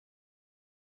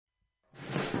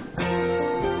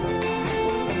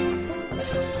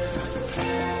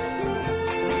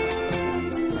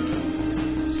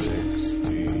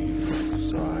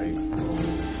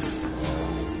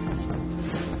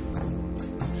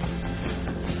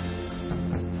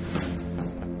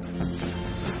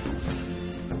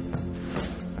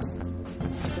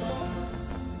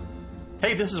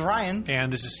Hey, this is Ryan.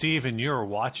 And this is Steve, and you're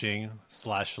watching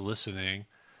 / listening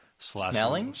 /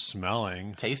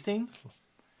 smelling, tasting,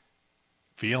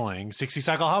 feeling 60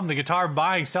 Cycle Hum, the guitar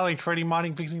buying, selling, trading,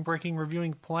 modding, fixing, breaking,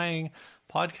 reviewing, playing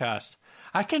podcast.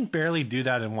 I can barely do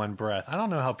that in one breath. I don't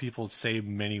know how people say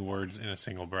many words in a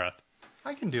single breath.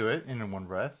 I can do it in one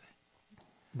breath.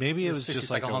 Maybe it was 60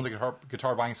 just like Cycle Hum, the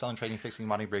guitar buying, selling, trading, fixing,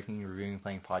 modding, breaking, reviewing,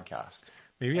 playing podcast.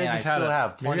 Maybe and I just I still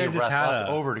have plenty of breath left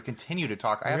a, over to continue to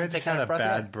talk. I haven't just taken had a breath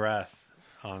bad yet. breath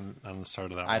on the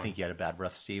start of that I one. think you had a bad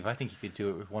breath, Steve. I think you could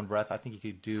do it with one breath. I think you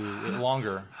could do it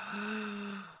longer.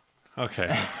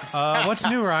 Okay. What's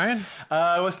new, Ryan?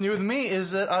 What's new with me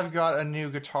is that I've got a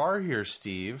new guitar here,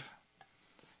 Steve.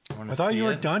 I thought you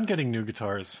were done getting new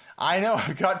guitars. I know.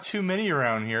 I've got too many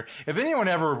around here. If anyone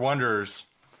ever wonders,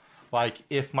 like,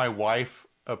 if my wife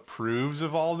approves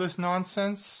of all this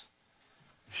nonsense,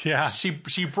 yeah,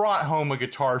 she brought home a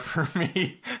guitar for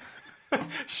me.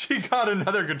 She got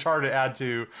another guitar to add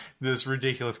to this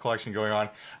ridiculous collection going on.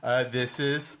 This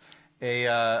is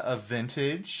a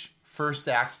vintage First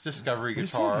Act Discovery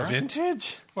guitar. Is it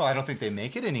vintage? Well, I don't think they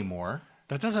make it anymore.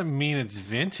 That doesn't mean it's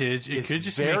vintage. It could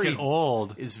just make it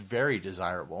old. It's very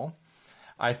desirable.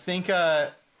 I think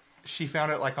she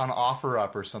found it like on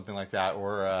OfferUp or something like that.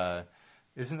 Or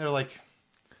isn't there like...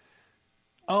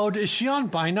 Oh, is she on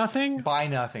Buy Nothing? Buy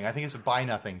Nothing. I think it's a Buy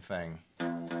Nothing thing.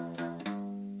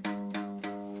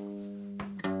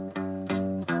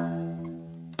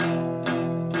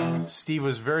 Steve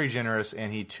was very generous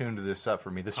and he tuned this up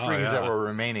for me. The strings that were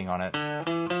remaining on it.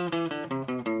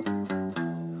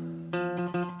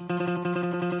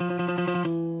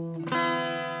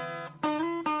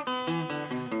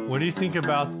 What do you think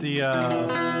about the...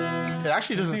 It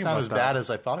actually doesn't sound as bad as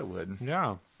I thought it would.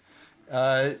 Yeah.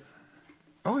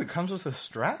 Oh, it comes with a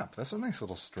strap. That's a nice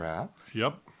little strap.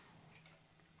 Yep.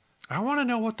 I want to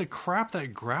know what the crap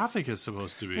that graphic is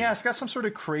supposed to be. Yeah, it's got some sort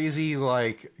of crazy,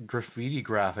 like, graffiti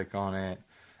graphic on it.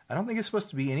 I don't think it's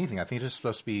supposed to be anything. I think it's just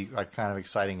supposed to be, like, kind of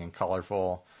exciting and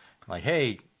colorful. Like,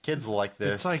 hey, kids like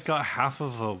this. It's, like, got half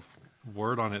of a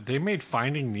word on it. They made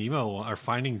Finding Nemo or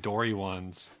Finding Dory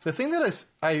ones. The thing that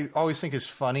I always think is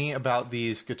funny about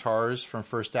these guitars from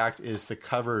First Act is the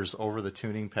covers over the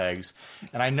tuning pegs.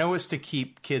 And I know it's to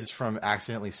keep kids from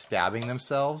accidentally stabbing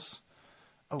themselves.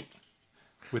 Oh,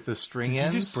 with the string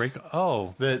ends. Did you just break?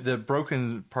 Oh. The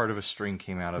broken part of a string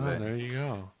came out of it. There you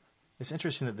go. It's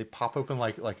interesting that they pop open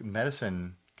like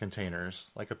medicine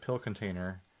containers, like a pill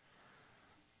container.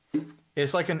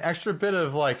 It's like an extra bit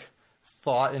of like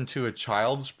thought into a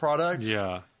child's product.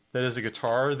 Yeah. That is a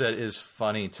guitar that is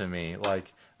funny to me.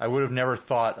 Like, I would have never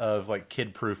thought of like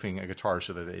kid-proofing a guitar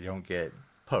so that they don't get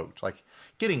poked. Like,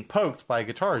 getting poked by a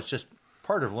guitar is just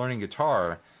part of learning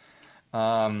guitar.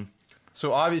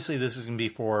 So obviously this is going to be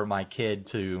for my kid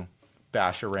to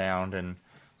bash around and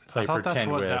play pretend with. I thought that's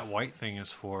what that white thing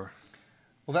is for.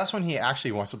 Well, that's when he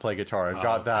actually wants to play guitar. I've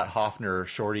got that Hofner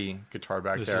Shorty guitar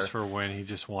back there. This is for when he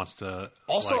just wants to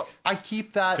also, I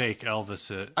keep that... fake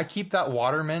Elvis it. I keep that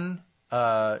Waterman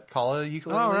Kala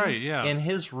ukulele in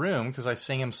his room because I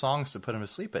sing him songs to put him to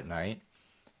sleep at night.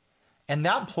 And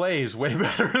that plays way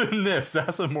better than this.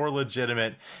 That's a more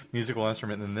legitimate musical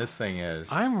instrument than this thing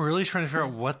is. I'm really trying to figure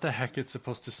out what the heck it's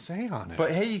supposed to say on it.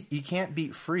 But hey, you can't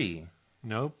beat free.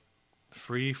 Nope.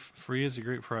 Free is a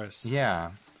great price.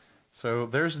 Yeah. So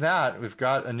there's that. We've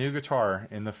got a new guitar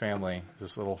in the family,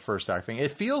 this little First Act thing.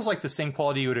 It feels like the same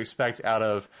quality you would expect out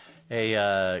of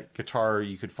a guitar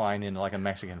you could find in like a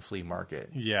Mexican flea market.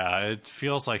 Yeah, it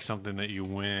feels like something that you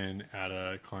win at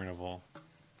a carnival.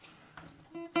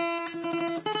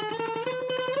 I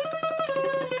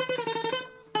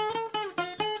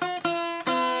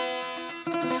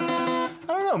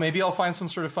don't know. Maybe I'll find some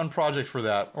sort of fun project for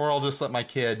that. Or I'll just let my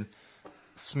kid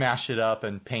smash it up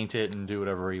and paint it and do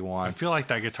whatever he wants. I feel like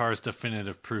that guitar is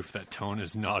definitive proof that tone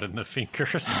is not in the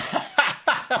fingers.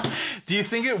 Do you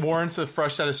think it warrants a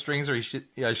fresh set of strings, or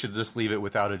I should just leave it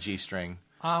without a G string?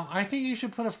 I think you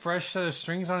should put a fresh set of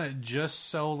strings on it just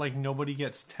so like nobody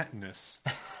gets tetanus.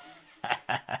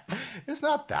 It's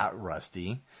not that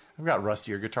rusty. I've got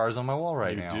rustier guitars on my wall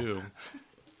right now. You do.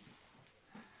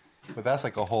 But that's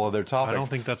like a whole other topic. I don't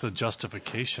think that's a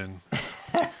justification.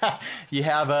 You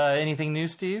have anything new,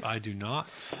 Steve? I do not.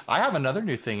 I have another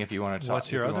new thing if you want to talk.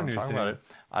 What's your other new thing? About it.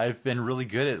 I've been really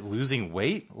good at losing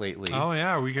weight lately. Oh,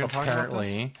 yeah. Are we going to talk about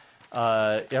this?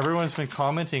 Everyone's been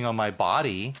commenting on my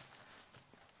body,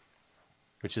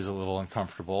 which is a little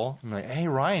uncomfortable. I'm like, hey,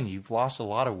 Ryan, you've lost a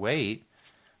lot of weight,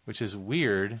 which is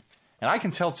weird. And I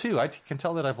can tell, too. I can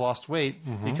tell that I've lost weight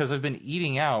because I've been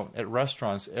eating out at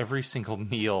restaurants every single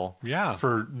meal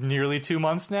for nearly 2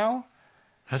 months now.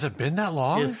 Has it been that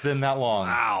long? It's been that long.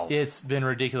 Wow. It's been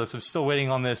ridiculous. I'm still waiting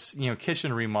on this,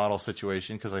 kitchen remodel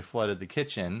situation because I flooded the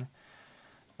kitchen.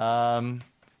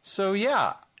 So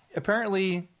yeah,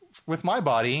 apparently with my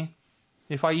body,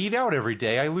 if I eat out every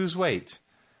day, I lose weight.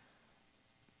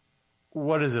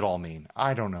 What does it all mean?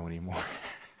 I don't know anymore.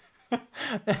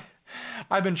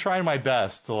 I've been trying my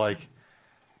best to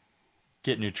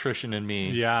get nutrition in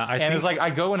me. Yeah, it's like I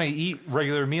go and I eat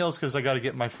regular meals because I got to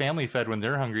get my family fed when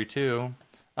they're hungry too.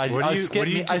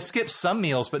 I skip some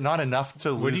meals, but not enough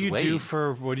to lose weight. What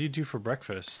do you do for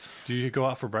breakfast? Do you go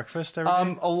out for breakfast every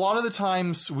day? A lot of the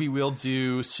times we will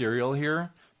do cereal here,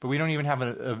 but we don't even have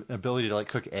an ability to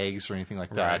cook eggs or anything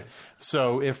like that. Right.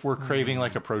 So if we're craving a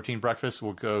protein breakfast,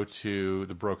 we'll go to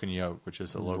the Broken Yolk, which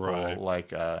is a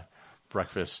local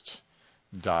breakfast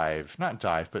not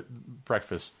dive, but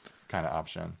breakfast kind of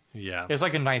option. Yeah. It's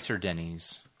like a nicer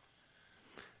Denny's.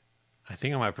 I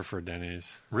think I might prefer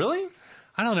Denny's. Really?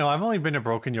 I don't know. I've only been to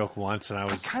Broken Yolk once, and I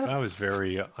was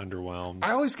very underwhelmed.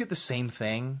 I always get the same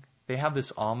thing. They have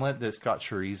this omelet that's got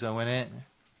chorizo in it.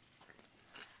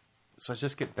 So I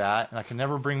just get that, and I can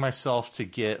never bring myself to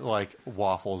get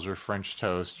waffles or French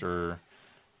toast or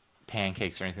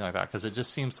pancakes or anything like that, because it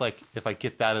just seems like if I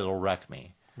get that, it'll wreck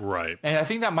me. Right. And I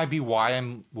think that might be why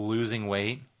I'm losing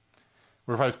weight.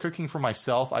 Where if I was cooking for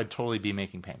myself, I'd totally be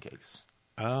making pancakes.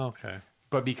 Oh, okay.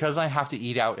 But because I have to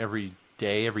eat out every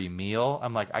day, every meal,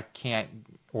 I'm like, I can't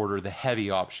order the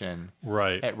heavy option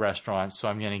at restaurants, so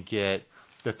I'm going to get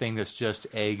the thing that's just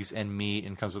eggs and meat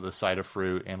and comes with a side of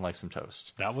fruit and some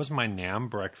toast. That was my NAM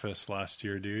breakfast last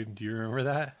year, dude. Do you remember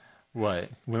that? What?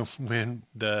 When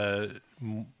the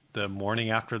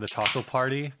morning after the taco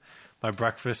party, my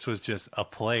breakfast was just a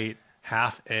plate,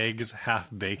 half eggs, half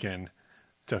bacon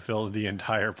to fill the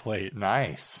entire plate.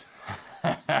 Nice.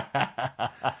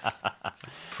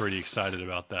 Pretty excited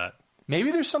about that.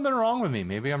 Maybe there's something wrong with me.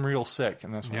 Maybe I'm real sick,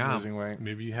 and that's why I'm losing weight.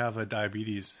 Maybe you have a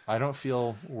diabetes. I don't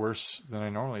feel worse than I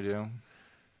normally do.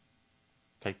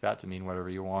 Take that to mean whatever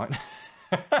you want.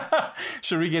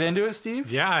 Should we get into it, Steve?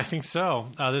 Yeah, I think so.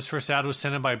 This first ad was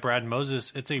sent in by Brad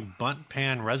Moses. It's a bunt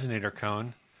pan resonator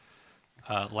cone.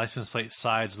 License plate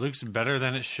sides. Looks better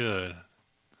than it should.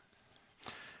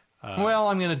 Well,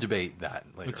 I'm going to debate that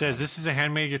later. It says, this is a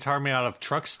handmade guitar made out of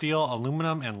truck steel,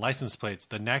 aluminum, and license plates.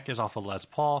 The neck is off of Les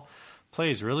Paul.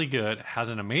 Plays really good. Has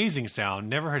an amazing sound.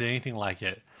 Never heard anything like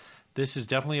it. This is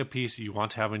definitely a piece you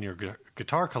want to have in your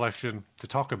guitar collection to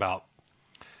talk about.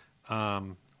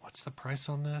 What's the price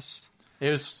on this? It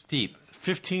was steep.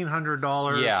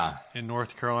 $1,500 in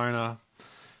North Carolina.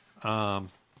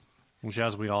 Which,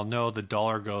 as we all know, the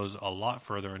dollar goes a lot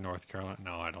further in North Carolina.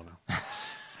 No, I don't know.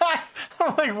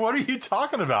 I'm like, what are you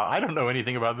talking about? I don't know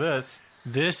anything about this.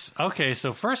 Okay,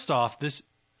 so first off, this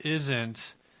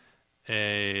isn't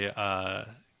a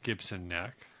Gibson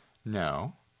neck.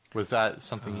 No. Was that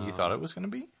something you thought it was going to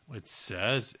be? It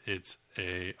says it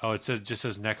just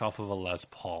says neck off of a Les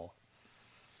Paul.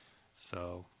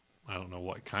 So I don't know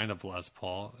what kind of Les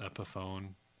Paul. Epiphone.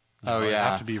 Oh, yeah.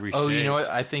 Have to be reshaped. Oh, you know what?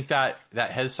 I think that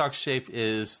headstock shape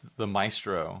is the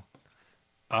Maestro.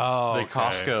 Oh, the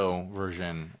Costco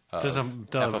version of Does the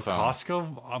Epiphone.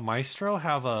 Costco Maestro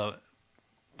have a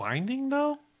binding,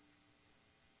 though?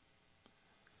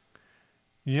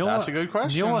 That's a good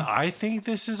question. You know what I think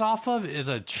this is off of? Is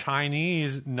a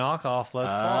Chinese knockoff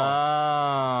Les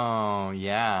Paul. Oh,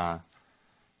 yeah.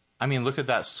 I mean, look at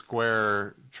that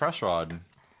square truss rod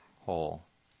hole.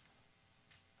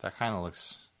 That kind of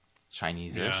looks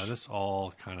Chinese-ish. Yeah, this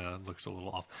all kind of looks a little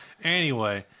off.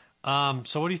 Anyway,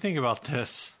 so what do you think about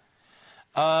this?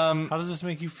 How does this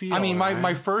make you feel? I mean,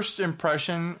 my first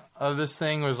impression of this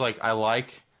thing was I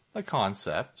like the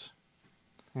concept.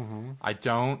 Mm-hmm. I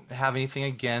don't have anything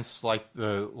against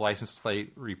the license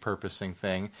plate repurposing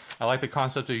thing. I like the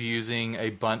concept of using a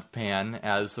bunt pan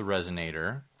as the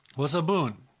resonator. What's a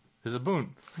boon? There's a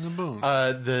boon. A boon.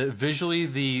 Visually,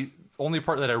 the only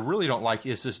part that I really don't like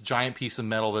is this giant piece of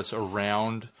metal that's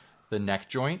around the neck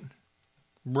joint.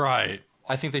 Right.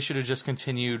 I think they should have just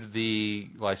continued the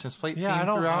license plate theme I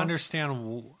don't throughout.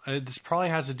 understand. This probably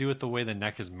has to do with the way the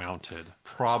neck is mounted.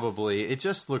 Probably. It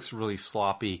just looks really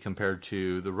sloppy compared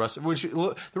to the rest.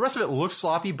 The rest of it looks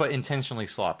sloppy, but intentionally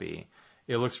sloppy.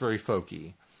 It looks very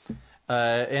folky.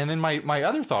 And then my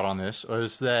other thought on this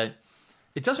was that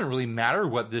it doesn't really matter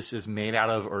what this is made out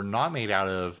of or not made out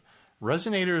of.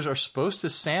 Resonators are supposed to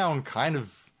sound kind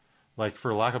of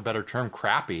for lack of a better term,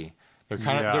 crappy. They're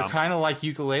kind of like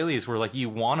ukuleles, where you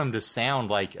want them to sound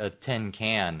like a tin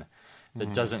can.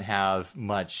 that doesn't have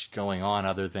much going on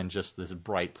other than just this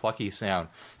bright, plucky sound.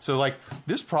 So, like,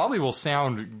 this probably will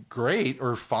sound great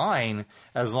or fine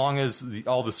as long as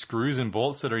all the screws and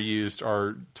bolts that are used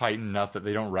are tight enough that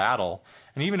they don't rattle.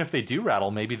 And even if they do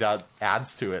rattle, maybe that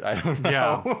adds to it. I don't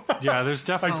know. Yeah, there's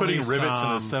definitely like putting rivets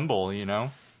in a cymbal, you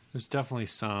know? There's definitely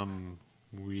some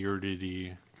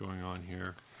weirdity going on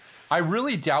here. I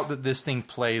really doubt that this thing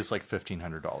plays like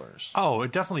 $1,500. Oh,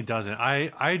 it definitely doesn't.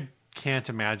 I can't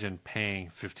imagine paying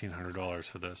 $1,500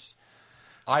 for this.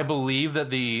 I believe that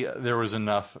there was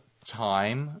enough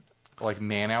time, like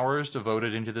man hours,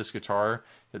 devoted into this guitar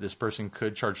that this person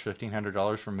could charge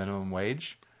 $1,500 for minimum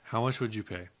wage. How much would you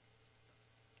pay?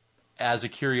 As a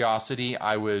curiosity,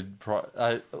 I would,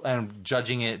 and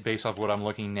judging it based off what I'm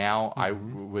looking now, I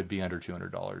would be under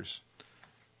 $200.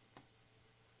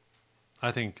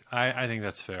 I think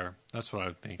that's fair. That's what I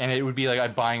would think. And it would be like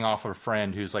I'm buying off a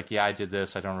friend who's like, "Yeah, I did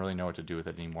this. I don't really know what to do with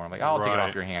it anymore." I'm like, "I'll take it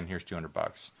off your hand. Here's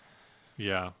 $200."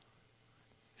 Yeah,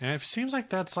 and it seems like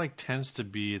that's like tends to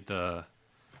be the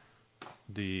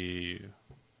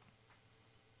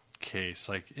case.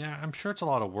 Like, yeah, I'm sure it's a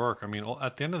lot of work. I mean,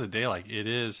 at the end of the day, like it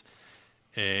is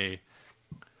like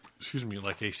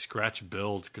a scratch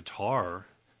build guitar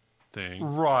thing,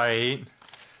 right?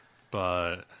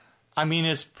 But I mean,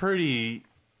 it's pretty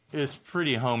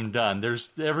home done.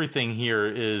 There's everything here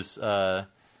is kind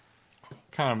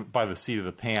of by the seat of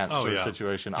the pants sort of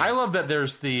situation. Yeah. I love that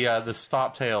there's the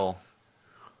stop tail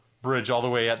bridge all the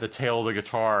way at the tail of the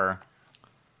guitar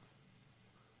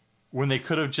when they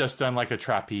could have just done like a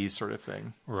trapeze sort of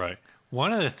thing. Right.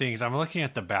 One of the things, I'm looking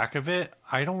at the back of it,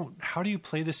 how do you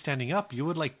play this standing up? You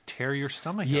would like tear your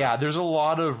stomach Yeah, out. There's a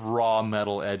lot of raw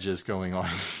metal edges going on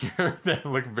here that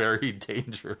look very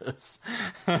dangerous.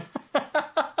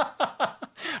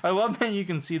 I love that you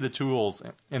can see the tools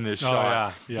in this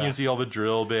shot. Yeah. You can see all the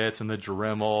drill bits and the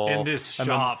Dremel. In this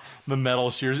shop. The metal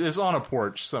shears. It's on a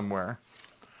porch somewhere.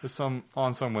 It's on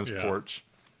someone's porch.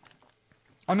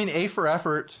 I mean, A for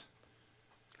effort.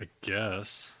 I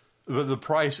guess. But the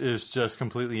price is just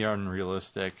completely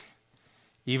unrealistic.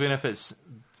 Even if it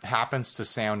happens to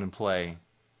sound and play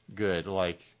good.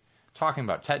 Like, talking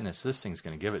about tetanus, this thing's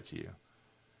going to give it to you.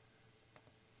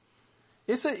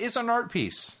 It's an art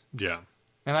piece. Yeah.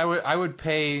 And I would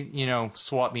pay,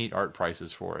 swap meet art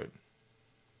prices for it.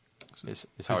 Is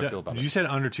how I feel about it. You said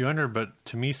under $200, but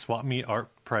to me, swap meet art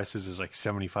prices is like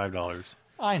 $75.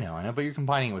 I know, but you're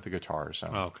combining it with the guitar, so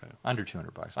okay. Under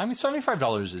 $200. I mean,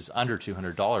 $75 is under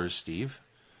 $200, Steve.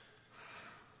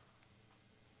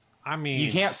 I mean,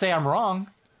 you can't say I'm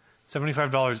wrong.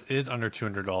 $75 is under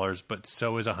 $200, but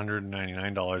so is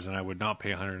 $199, and I would not pay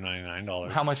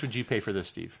 $199. How much would you pay for this,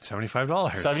 Steve? $75.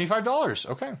 $75.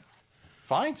 Okay.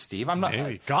 Fine, Steve. I'm not.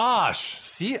 Maybe. Gosh.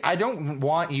 See, I don't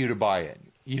want you to buy it.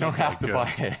 You don't have to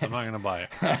buy it. I'm not going to buy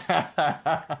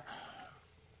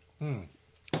it.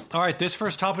 All right. This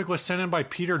first topic was sent in by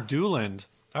Peter Dooland.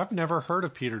 I've never heard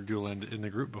of Peter Dooland in the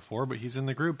group before, but he's in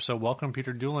the group. So welcome,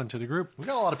 Peter Dooland, to the group. We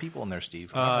got a lot of people in there,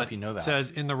 Steve. I don't know if you know that. It says,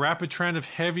 in the rapid trend of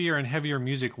heavier and heavier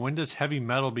music, when does heavy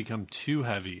metal become too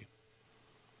heavy?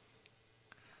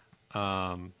 It's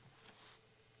a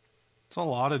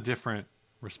lot of different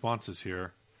responses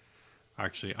here.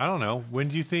 Actually, I don't know. When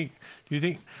do you think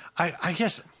I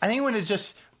guess I think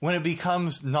when it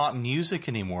becomes not music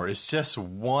anymore, it's just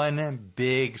one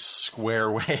big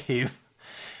square wave.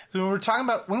 So when we're talking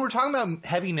about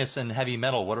heaviness and heavy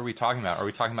metal, what are we talking about? Are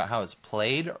we talking about how it's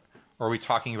played, or are we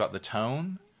talking about the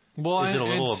tone? Well, is it a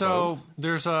little of both?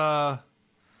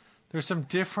 There's some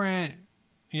different,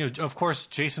 of course,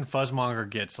 Jason Fuzzmonger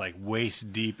gets like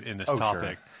waist deep in this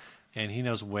topic. Sure. And he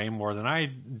knows way more than I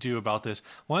do about this.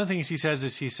 One of the things he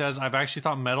says, I've actually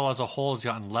thought metal as a whole has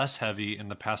gotten less heavy in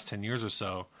the past 10 years or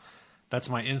so. That's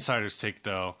my insider's take,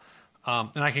 though.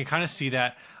 And I can kind of see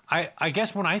that. I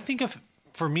guess when I think of,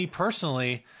 for me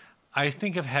personally, I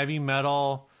think of heavy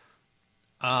metal.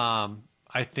 I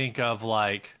think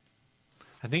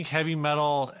heavy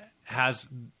metal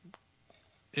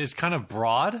is kind of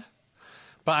broad,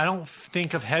 but I don't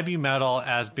think of heavy metal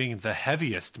as being the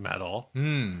heaviest metal.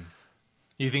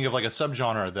 You think of like a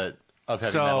subgenre of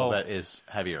heavy metal that is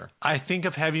heavier. I think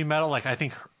of heavy metal, like I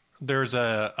think there's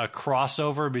a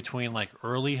crossover between like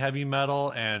early heavy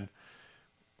metal and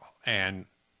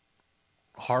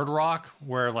hard rock,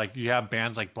 where like you have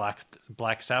bands like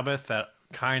Black Sabbath that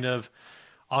kind of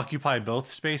occupy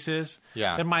both spaces.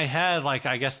 Yeah. In my head, like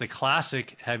I guess the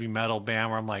classic heavy metal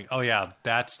band where I'm like, oh yeah,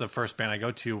 that's the first band I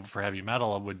go to for heavy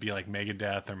metal would be like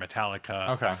Megadeth or Metallica.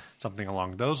 Okay. Something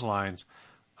along those lines.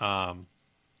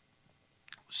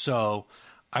 So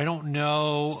I don't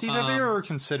know. Steve, have you ever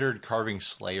considered carving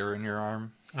Slayer in your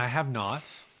arm? I have not.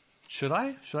 Should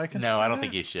I? Should I consider No, I don't that?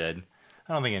 think you should.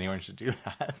 I don't think anyone should do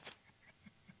that.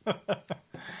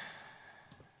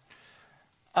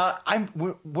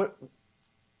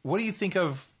 What do you think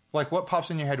of, like, what pops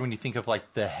in your head when you think of,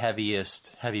 like, the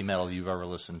heaviest heavy metal you've ever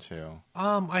listened to?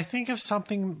 I think of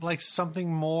something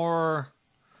more.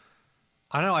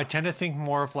 I don't know. I tend to think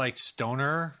more of like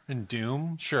stoner and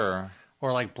doom, Sure.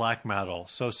 or like black metal.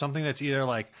 So something that's either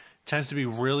like tends to be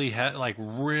really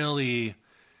really,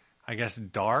 I guess,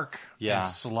 dark Yeah. and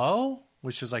slow,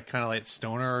 which is like kind of like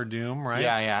stoner or doom, right?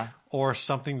 Yeah, yeah. Or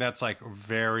something that's like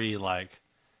very like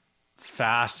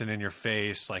fast and in your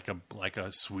face, like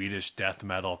a Swedish death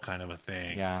metal kind of a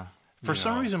thing. Yeah. For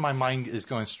some reason, my mind is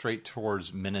going straight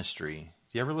towards Ministry.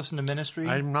 Do you ever listen to Ministry?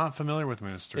 I'm not familiar with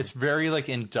Ministry. It's very, like,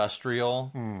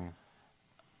 industrial.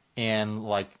 And,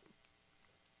 like,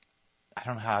 I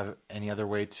don't have any other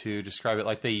way to describe it.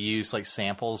 Like, they use, like,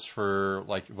 samples for,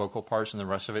 like, vocal parts, and the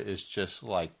rest of it is just,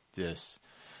 like, this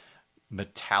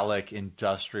metallic,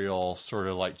 industrial sort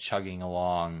of, like, chugging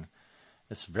along.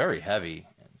 It's very heavy.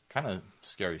 It's kind of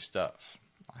scary stuff.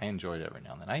 I enjoy it every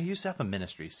now and then. I used to have a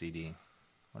Ministry CD.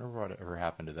 Whatever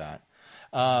happened to that?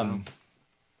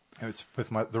 It's with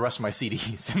the rest of my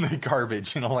CDs in the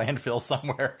garbage in a landfill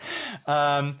somewhere.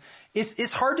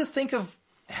 It's hard to think of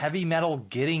heavy metal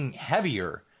getting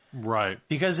heavier, right.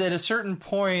 because at a certain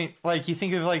point, like, you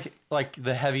think of like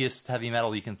the heaviest heavy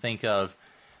metal you can think of,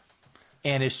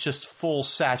 and it's just full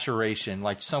saturation,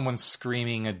 like someone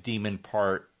screaming a demon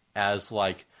part as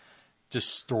like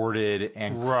distorted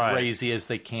and crazy as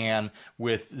they can,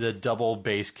 with the double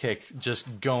bass kick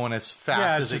just going as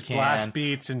fast as it's it can. blast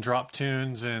beats and drop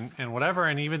tunes and whatever,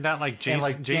 and even that like Jason, And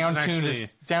like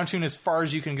down tune as far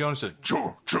as you can go, and it's just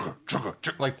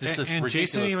like this and ridiculous.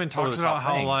 Jason even talks over-the-top about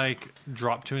how thing. like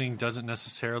drop tuning doesn't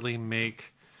necessarily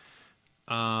make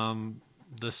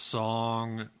the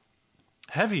song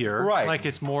heavier, Right. Like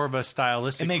it's more of a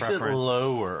stylistic. It makes preference. it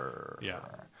lower. Yeah.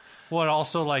 Well, and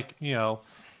also like, you know,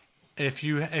 if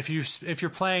you're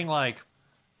playing like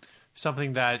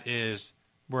something that is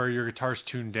where your guitar's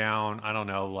tuned down, I don't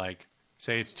know, like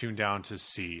say it's tuned down to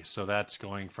C, so that's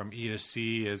going from E to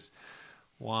C is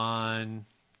 1,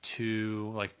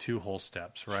 2, like 2 whole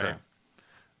steps, right?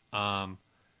 Sure.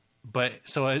 But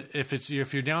so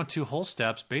if you're down 2 whole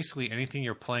steps, basically anything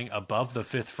you're playing above the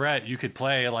 5th fret, you could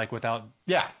play like without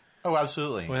Oh,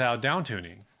 absolutely. down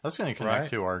tuning, That's going to connect Right.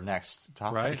 to our next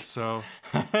topic. right? So,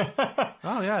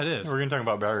 oh yeah, it is. We're going to talk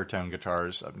about baritone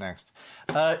guitars up next.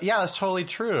 Yeah, that's totally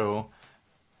true.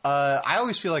 I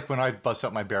always feel like when I bust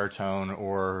up my baritone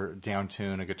or down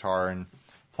tune a guitar and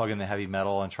plug in the heavy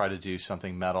metal and try to do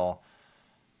something metal,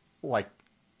 like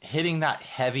hitting that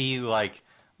heavy, like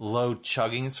low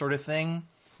chugging sort of thing,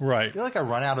 I Right. feel like I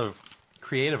run out of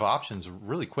creative options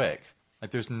really quick. Like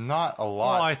there's not a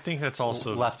lot. Well, I think that's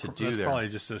also left to do that's there. Probably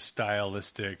just a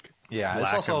stylistic Yeah, lack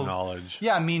it's also of knowledge.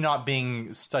 Yeah, me not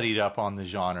being studied up on the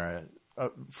genre,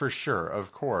 for sure,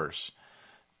 of course.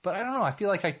 But I don't know. I feel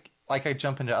like I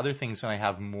jump into other things and I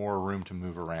have more room to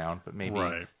move around. But maybe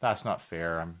Right. that's not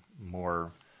fair. I'm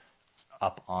more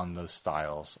up on those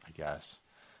styles, I guess.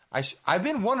 I've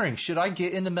been wondering, should I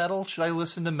get into metal? Should I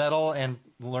listen to metal and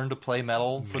learn to play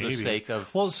metal for the Maybe. sake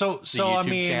of Well, so the so YouTube I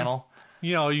mean, channel?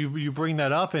 you know, you bring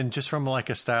that up, and just from like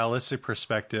a stylistic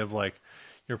perspective, like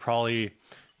you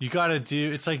got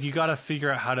to figure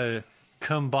out how to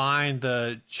combine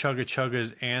the chugga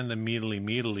chuggas and the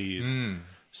meedly.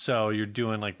 So you're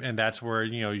doing like, and that's where,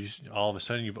 you know, all of a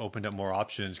sudden you've opened up more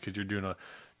options because you're doing a,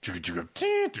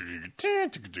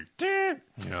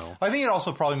 you know. I think it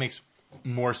also probably makes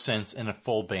more sense in a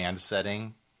full band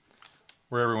setting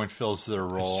where everyone fills their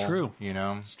role. It's true. You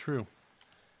know? It's true.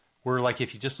 Where, like,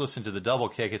 if you just listen to the double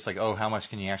kick, it's like, oh, how much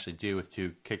can you actually do with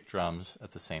 2 kick drums at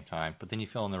the same time? But then you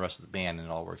fill in the rest of the band and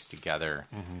it all works together.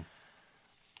 Mm-hmm.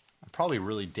 I'm probably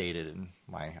really dated in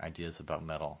my ideas about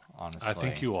metal, honestly. I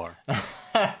think you are.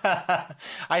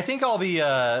 I think all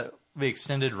the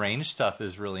extended range stuff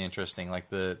is really interesting, like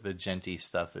the djenty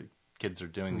stuff that kids are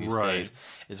doing these Right. days.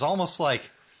 It's almost like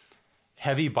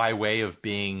heavy by way of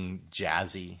being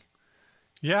jazzy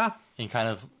Yeah. in kind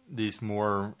of these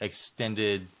more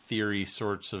extended theory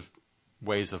sorts of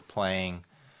ways of playing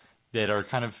that are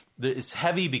kind of, it's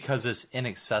heavy because it's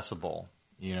inaccessible,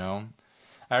 you know?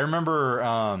 I remember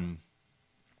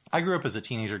I grew up as a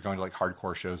teenager going to like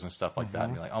hardcore shows and stuff like that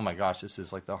and be like, oh my gosh, this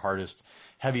is like the hardest,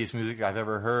 heaviest music I've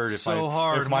ever heard.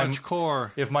 Much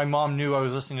core. If my mom knew I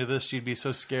was listening to this, she'd be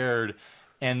so scared.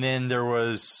 And then there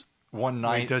was one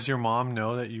night. Wait, does your mom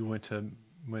know that you went to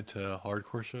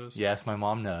hardcore shows? Yes, my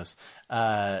mom knows.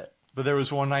 But there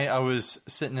was one night I was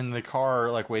sitting in the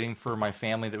car, like waiting for my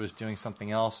family that was doing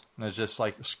something else. And I was just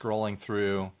like scrolling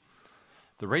through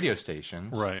the radio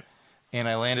stations. Right. And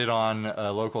I landed on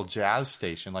a local jazz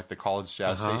station, like the college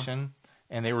jazz station.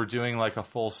 And they were doing like a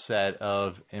full set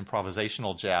of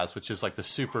improvisational jazz, which is like the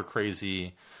super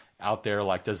crazy out there,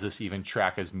 like, does this even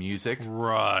track as music?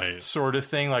 Right. Sort of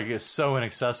thing. Like, it's so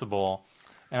inaccessible.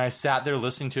 And I sat there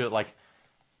listening to it, like,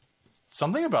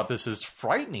 something about this is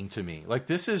frightening to me. Like,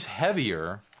 this is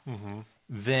heavier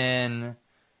than,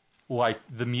 like,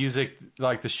 the music,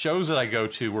 like, the shows that I go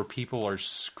to where people are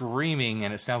screaming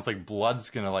and it sounds like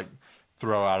blood's going to, like,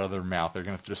 throw out of their mouth. They're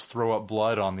going to just throw up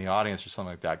blood on the audience or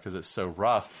something like that because it's so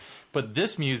rough. But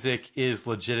this music is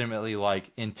legitimately,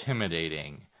 like,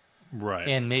 intimidating. Right.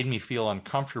 And made me feel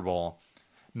uncomfortable.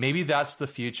 Maybe that's the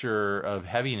future of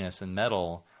heaviness and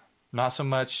metal. Not so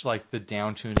much like the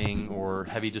downtuning or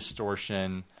heavy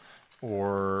distortion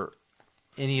or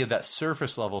any of that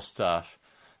surface level stuff,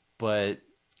 but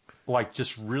like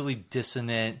just really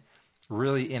dissonant,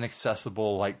 really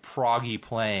inaccessible, like proggy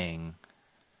playing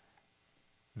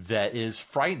that is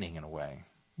frightening in a way.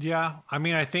 Yeah, I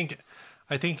mean, I think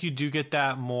you do get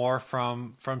that more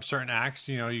from certain acts.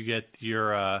 You know, you get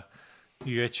your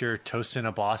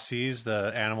Tosin Abasis,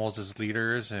 the Animals as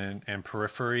Leaders, and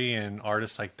Periphery, and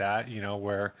artists like that. You know,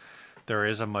 where there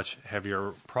is a much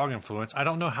heavier prog influence. I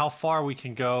don't know how far we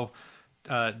can go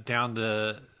down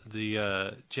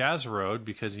the jazz road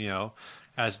because, you know,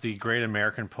 as the great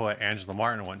American poet Angela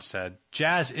Martin once said,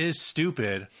 "Jazz is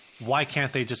stupid. Why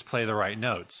can't they just play the right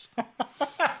notes?"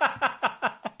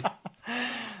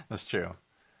 That's true.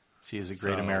 She is a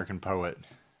great American poet.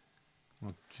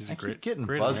 Well, she's I a great, keep getting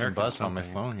great buzz and American buzz on my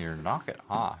something. phone here. Knock it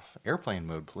off. Airplane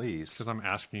mode, please. Because I'm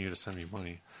asking you to send me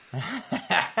money. Is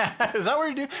that what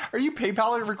you're doing? Are you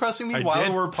PayPal requesting me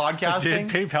while we're podcasting? I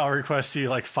did PayPal request to you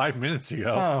like 5 minutes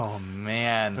ago. Oh,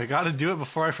 man. I got to do it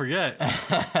before I forget.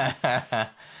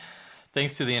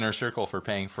 Thanks to the Inner Circle for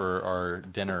paying for our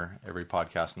dinner every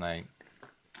podcast night.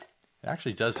 It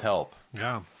actually does help.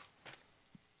 Yeah.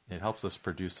 It helps us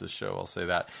produce this show, I'll say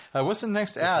that. What's the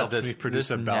next ad? Helped me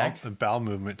produce a bowel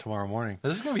movement tomorrow morning.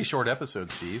 This is going to be a short episode,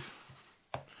 Steve.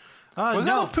 No, Was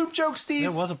that a poop joke, Steve?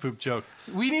 It was a poop joke.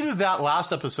 We needed that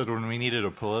last episode when we needed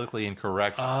a politically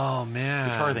incorrect Oh, man.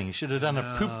 guitar thing. You should have done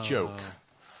a poop joke.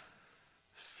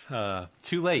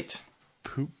 Too late.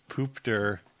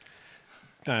 Poopter.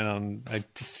 I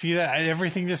see that.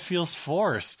 Everything just feels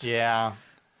forced. Yeah.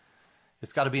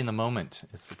 It's got to be in the moment.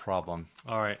 It's the problem.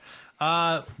 All right.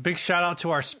 Big shout out to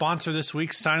our sponsor this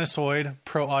week, Sinusoid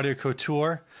Pro Audio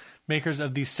Couture, makers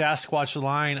of the Sasquatch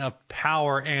line of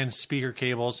power and speaker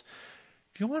cables.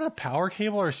 If you want a power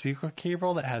cable or a speaker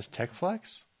cable that has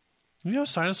TechFlex, you know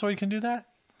Sinusoid can do that.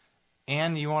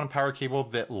 And you want a power cable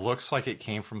that looks like it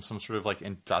came from some sort of like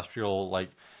industrial like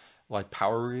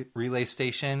power relay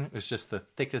station. It's just the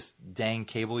thickest dang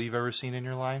cable you've ever seen in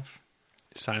your life.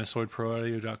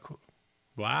 SinusoidProAudio.com.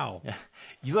 Wow. Yeah.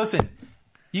 You listen,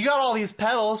 you got all these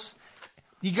pedals.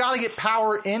 You got to get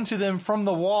power into them from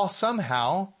the wall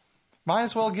somehow. Might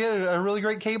as well get a really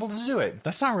great cable to do it.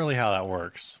 That's not really how that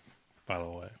works, by the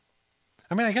way.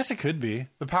 I mean, I guess it could be.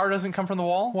 The power doesn't come from the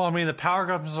wall? Well, I mean, the power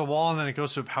comes to the wall, and then it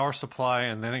goes to a power supply,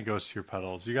 and then it goes to your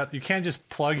pedals. You can't just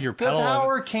plug your The pedal.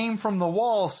 power came from the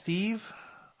wall, Steve.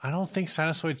 I don't think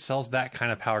Sinusoid sells that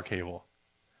kind of power cable.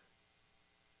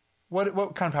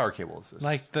 What kind of power cable is this?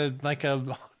 Like a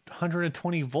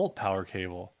 120 volt power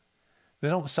cable. They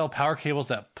don't sell power cables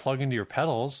that plug into your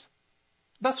pedals.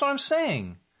 That's what I'm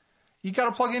saying. You got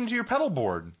to plug into your pedal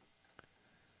board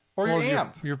or your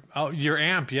amp. Your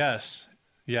amp, yes,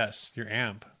 your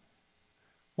amp.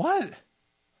 What?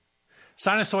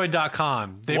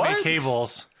 Sinusoid.com. They What? make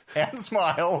cables. And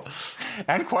smiles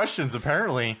and questions,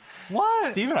 apparently.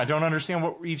 What? Steven, I don't understand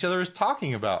what each other is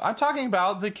talking about. I'm talking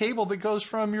about the cable that goes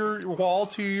from your wall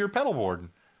to your pedal board.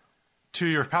 To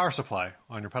your power supply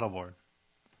on your pedal board.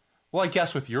 Well, I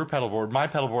guess with your pedal board, my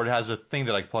pedal board has a thing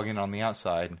that I plug in on the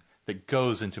outside that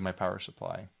goes into my power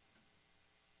supply.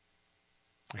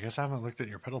 I guess I haven't looked at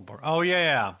your pedal board. Oh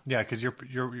yeah, because you're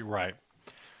right.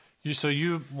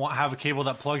 You have a cable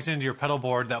that plugs into your pedal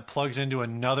board that plugs into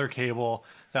another cable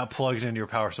that plugs into your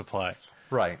power supply.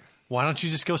 Right. Why don't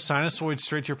you just go Sinusoid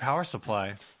straight to your power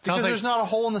supply? Because there's not a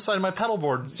hole in the side of my pedal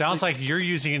board. Sounds like you're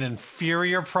using an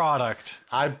inferior product.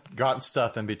 I've got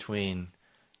stuff in between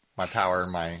my power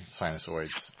and my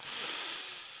sinusoids.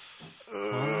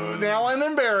 Now I'm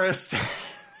embarrassed.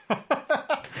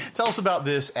 Tell us about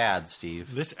this ad,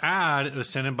 Steve. This ad was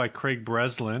sent in by Craig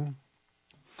Breslin,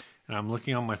 and I'm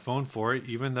looking on my phone for it,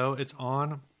 even though it's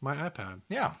on my iPad.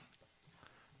 Yeah.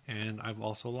 And I've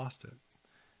also lost it.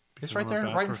 It's right there,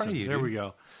 right in front of you. There dude. we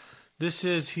go. This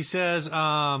is, he says,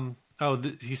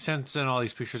 he sends in all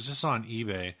these pictures. This is on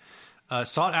eBay.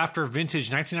 Sought after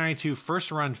vintage 1992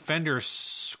 first run Fender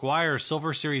Squier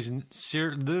Silver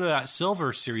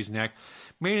Series neck,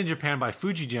 made in Japan by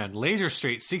Fujigen. Laser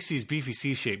straight 60s beefy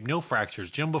C shape, no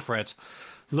fractures, jumbo frets.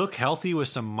 Look healthy with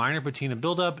some minor patina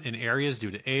buildup in areas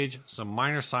due to age. Some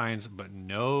minor signs of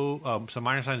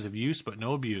use, but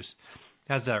no abuse.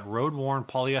 Has that road worn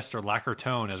polyester lacquer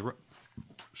tone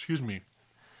excuse me.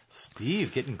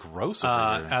 Steve getting gross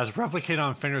over here. As replicated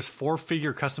on Fender's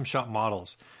 4-figure custom shop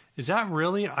models. Is that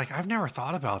really? I've never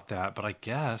thought about that, but I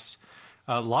guess.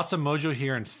 Lots of mojo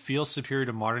here and feels superior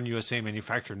to modern USA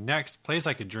manufactured necks. Plays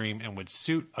like a dream and would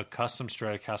suit a custom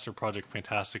Stratocaster project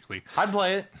fantastically. I'd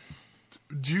play it.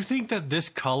 Do you think that this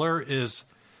color is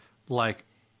like?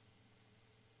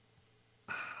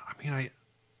 I mean,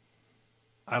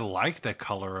 I like the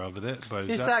color of it, but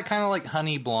Is that kind of like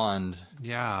honey blonde?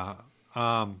 Yeah.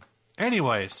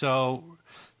 Anyway, so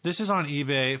this is on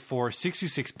eBay for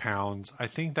 £66. I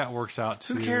think that works out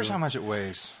to... Who cares how much it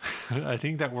weighs? I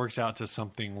think that works out to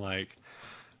something like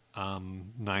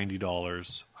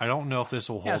 $90. I don't know if this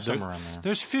will hold. Yeah, somewhere around there.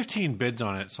 There's 15 bids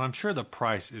on it, so I'm sure the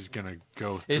price is going to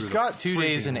go through It's the got 2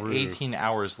 days freaking and roof. 18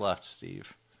 hours left,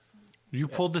 Steve. You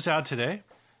pulled this out today?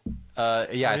 I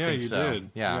yeah, think you so. did.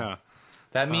 Yeah.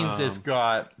 That means it's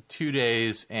got 2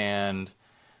 days and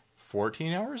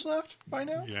 14 hours left by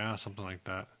now? Yeah, something like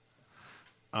that.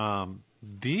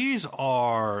 These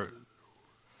are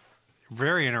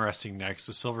very interesting necks,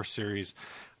 the Silver Series.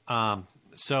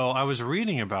 So I was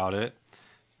reading about it,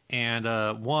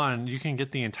 and one, you can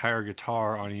get the entire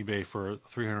guitar on eBay for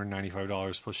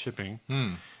 $395 plus shipping.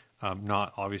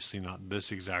 Obviously not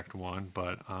this exact one,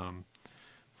 but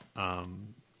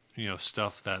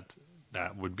stuff that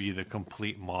would be the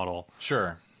complete model.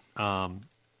 Sure.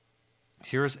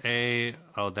 Here's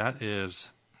that is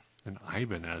an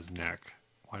Ibanez neck.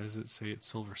 Why does it say it's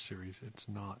Silver Series? It's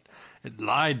not. It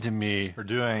lied to me. We're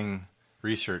doing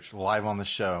research live on the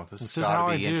show. This This has is how got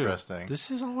to I be do. interesting. This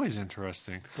is always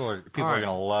interesting. People are All right. going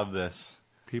to love this.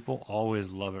 People always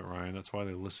love it, Ryan. That's why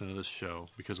they listen to this show,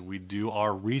 because we do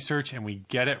our research and we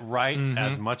get it right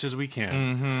as much as we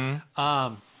can.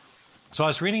 So I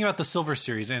was reading about the Silver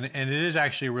Series, and it is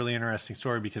actually a really interesting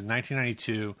story because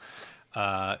 1992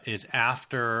 is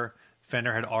after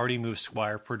Fender had already moved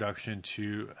Squier production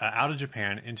out of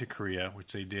Japan into Korea,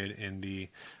 which they did in the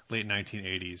late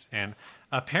 1980s. And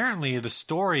apparently the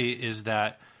story is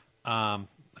that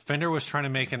Fender was trying to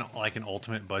make an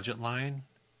ultimate budget line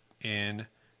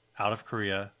out of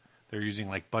Korea. They're using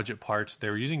like budget parts. They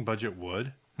were using budget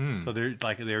wood. So they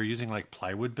were using like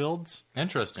plywood builds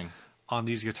Interesting. on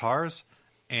these guitars.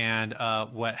 And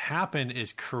what happened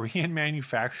is Korean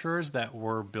manufacturers that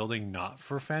were building not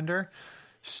for Fender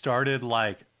started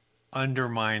like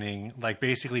undermining, like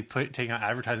basically taking out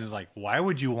advertisements like, why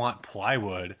would you want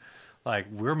plywood? Like,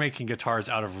 we're making guitars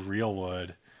out of real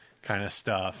wood kind of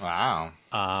stuff. Wow.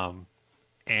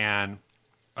 And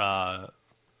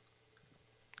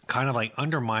kind of like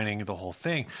undermining the whole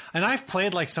thing. And I've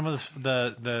played like some of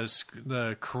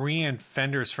the Korean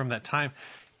Fenders from that time,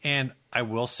 and I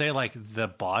will say like the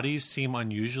bodies seem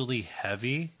unusually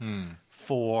heavy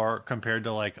compared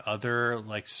to like other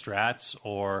like Strats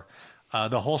or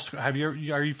the whole.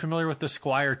 Are you familiar with the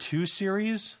Squier 2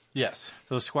 series? Yes.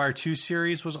 So the Squier 2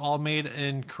 series was all made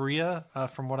in Korea,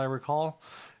 from what I recall,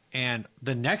 and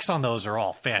the necks on those are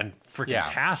all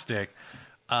freaking-tastic.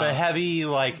 The heavy,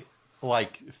 like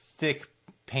thick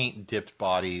paint dipped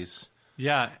bodies.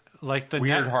 Yeah, like the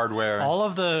Weird hardware. All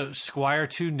of the Squier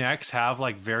 2 necks have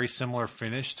like very similar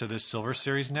finish to this Silver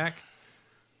Series neck.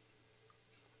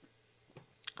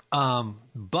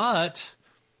 But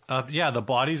the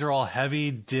bodies are all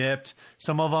heavy dipped.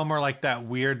 Some of them are like that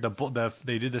weird.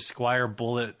 They did the Squier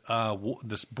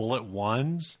bullet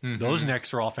ones. Those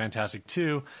necks are all fantastic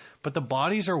too. But the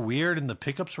bodies are weird, and the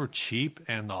pickups were cheap,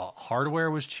 and the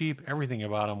hardware was cheap. Everything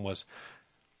about them was.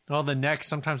 Well, the necks.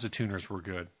 Sometimes the tuners were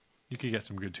good. You could get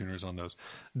some good tuners on those.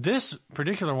 This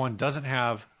particular one doesn't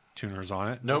have tuners on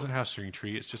it. Nope. Doesn't have string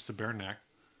tree. It's just a bare neck.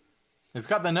 It's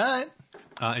got the nut.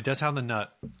 It does have the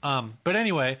nut. But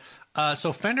anyway,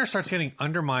 so Fender starts getting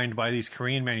undermined by these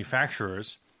Korean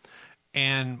manufacturers.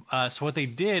 And so what they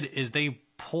did is they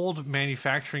pulled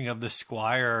manufacturing of the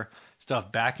Squier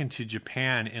stuff back into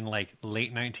Japan in like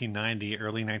late 1990,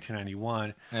 early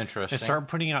 1991. Interesting. And started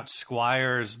putting out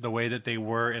Squiers the way that they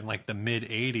were in like the mid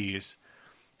 80s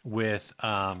with,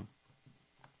 and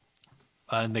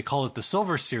they call it the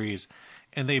Silver Series.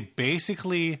 And they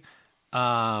basically,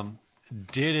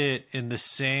 did it in the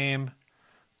same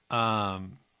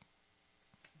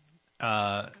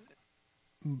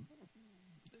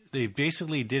they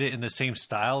basically did it in the same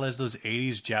style as those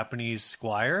 80s Japanese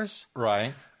Squiers.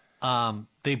 Right.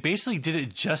 They basically did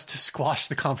it just to squash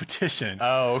the competition.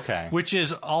 Oh, okay. Which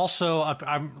is also,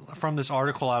 from this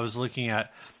article I was looking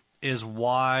at, is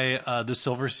why the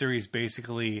Silver Series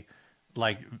basically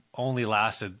like only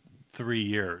lasted 3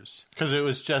 years. Because it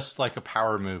was just like a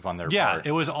power move on their part. Yeah,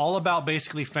 it was all about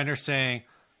basically Fender saying,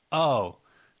 oh,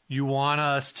 you want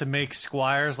us to make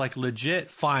Squiers like legit?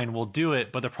 Fine, we'll do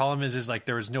it. But the problem is like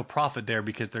there was no profit there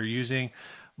because they're using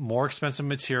more expensive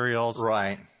materials,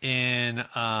 right? In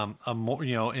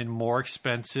in more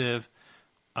expensive,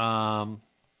 in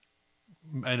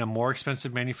a more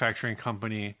expensive manufacturing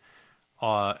company,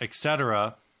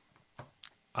 etc.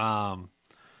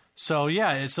 So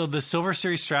the Silver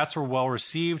Series Strats were well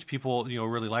received. People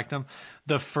really liked them.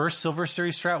 The first Silver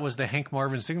Series Strat was the Hank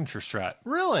Marvin signature Strat.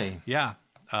 Really? Yeah.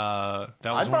 That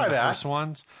was one of the first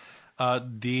ones.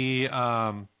 The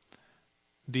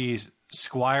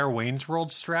Squier Wayne's World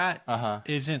Strat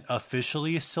isn't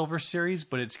officially a Silver Series,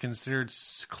 but it's considered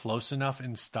close enough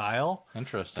in style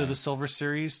Interesting. to the Silver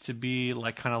Series to be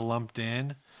like kind of lumped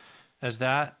in as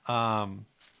that.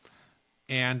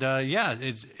 It's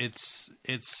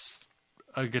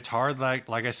a guitar like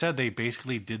I said, they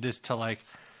basically did this to like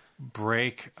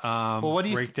break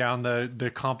down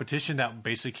the competition that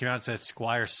basically came out and said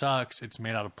Squier sucks. It's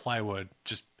made out of plywood.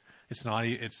 Just it's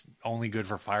only good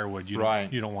for firewood. You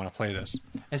don't want to play this.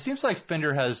 It seems like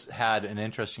Fender has had an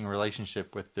interesting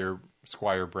relationship with their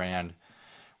Squier brand,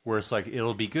 where it's like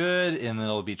it'll be good and then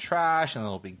it'll be trash and then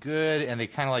it'll be good, and they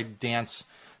kind of like dance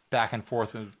back and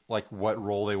forth with like what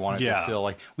role they want it to fill.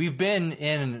 Like we've been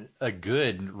in a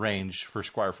good range for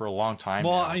Squier for a long time.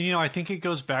 Well, now. I think it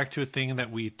goes back to a thing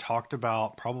that we talked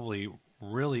about probably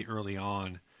really early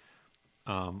on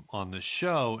the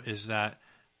show, is that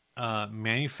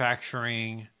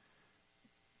manufacturing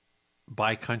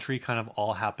by country kind of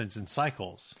all happens in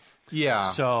cycles. Yeah.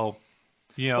 So,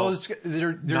 they're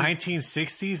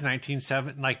 1960s,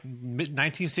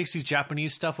 1960s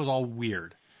Japanese stuff was all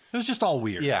weird. It was just all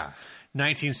weird. Yeah.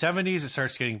 1970s, it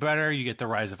starts getting better. You get the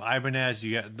rise of Ibanez.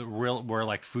 You get where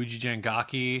like Fuji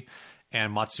Gengaki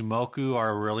and Matsumoku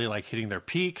are really like hitting their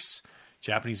peaks.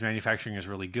 Japanese manufacturing is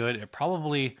really good. It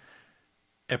probably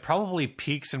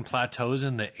peaks and plateaus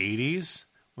in the 80s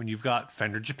when you've got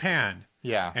Fender Japan.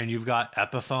 Yeah. And you've got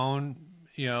Epiphone,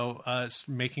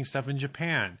 making stuff in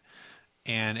Japan.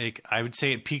 And I would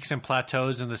say it peaks and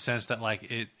plateaus in the sense that like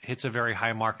it hits a very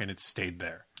high mark and it's stayed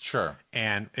there. Sure.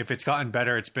 And if it's gotten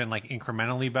better, it's been like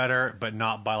incrementally better, but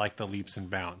not by like the leaps and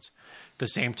bounds. The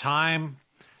same time,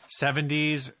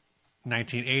 70s,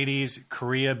 1980s,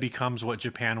 Korea becomes what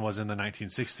Japan was in the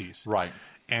 1960s. Right.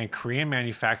 And Korean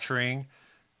manufacturing,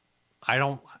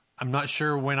 I'm not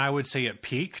sure when I would say it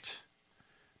peaked,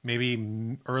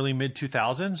 maybe early mid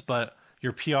 2000s, but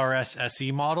your PRS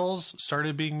SE models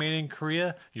started being made in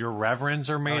Korea. Your Reverends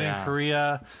are made in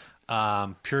Korea.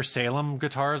 Pure Salem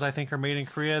guitars, I think, are made in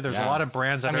Korea. There's a lot of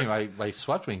brands that my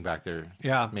Sweatwing back there,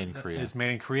 made in Korea. It's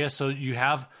made in Korea. So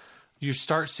you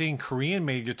start seeing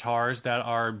Korean-made guitars that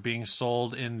are being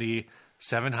sold in the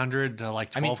 $700 to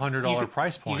like $1,200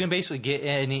 price point. You can basically get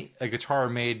a guitar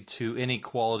made to any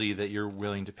quality that you're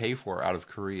willing to pay for out of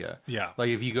Korea. Yeah. Like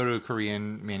if you go to a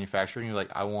Korean manufacturer and you're like,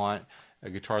 I want a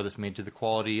guitar that's made to the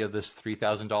quality of this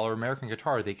 $3,000 American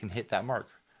guitar, they can hit that mark.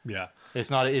 Yeah.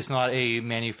 It's not a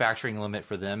manufacturing limit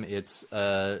for them. It's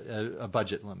a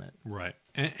budget limit. Right.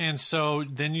 And so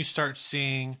then you start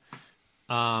seeing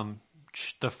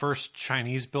the first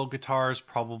Chinese-built guitars,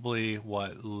 probably,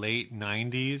 late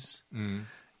 90s. Mm.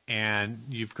 And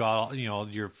you've got,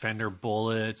 your Fender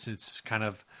Bullets. It's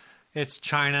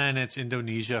China and it's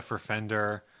Indonesia for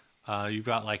Fender. You've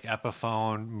got, like,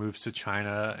 Epiphone moves to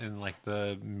China in, like,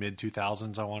 the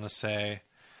mid-2000s, I want to say.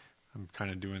 I'm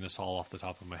kind of doing this all off the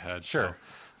top of my head. Sure.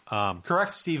 So,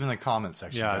 correct Steve in the comment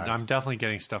section. Yeah, guys. I'm definitely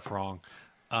getting stuff wrong.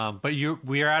 But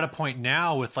we are at a point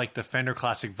now with like the Fender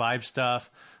Classic Vibe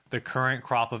stuff, the current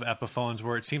crop of Epiphones,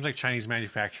 where it seems like Chinese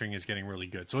manufacturing is getting really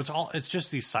good. So it's just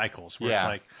these cycles where it's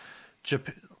like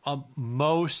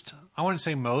most, I wouldn't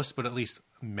say most, but at least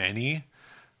many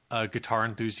guitar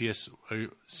enthusiasts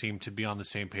seem to be on the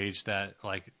same page that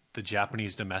like the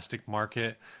Japanese domestic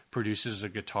market produces a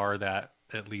guitar that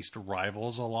at least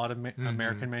rivals a lot of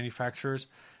American manufacturers,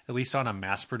 at least on a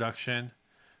mass production.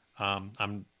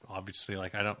 I'm obviously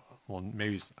like,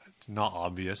 maybe it's not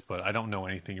obvious, but I don't know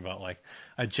anything about like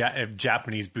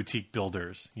Japanese boutique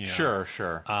builders. Sure.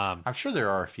 I'm sure there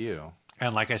are a few.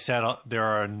 And like I said, there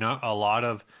are a lot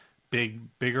of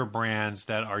bigger brands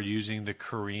that are using the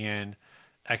Korean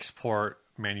export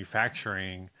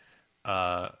manufacturing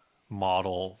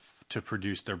model to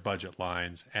produce their budget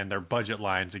lines. And their budget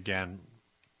lines, again,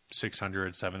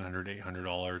 $600, $700,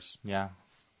 $800. Yeah.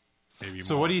 maybe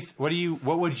So more.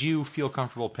 what would you feel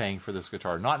comfortable paying for this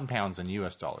guitar? Not in pounds, in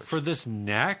US dollars. For this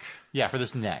neck, Yeah, for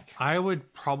this neck. I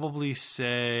would probably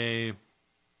say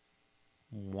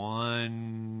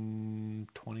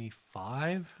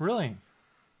 125. Really?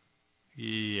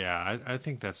 Yeah, I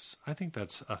think that's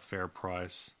a fair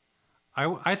price.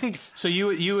 I think So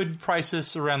you would price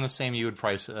this around the same you would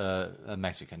price a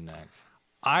Mexican neck.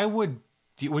 I would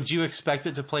Would you expect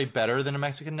it to play better than a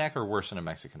Mexican neck or worse than a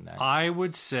Mexican neck? I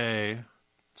would say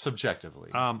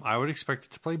Subjectively. I would expect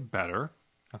it to play better.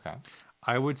 Okay.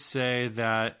 I would say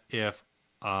that if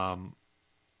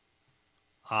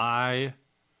I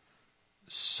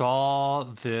saw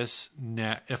this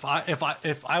neck, if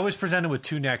I was presented with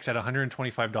two necks at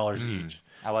 $125 each,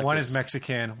 I like one this. is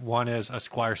Mexican, one is a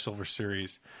Squire Silver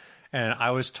Series, and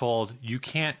I was told you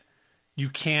can't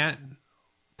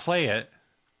play it,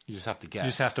 You just have to guess. you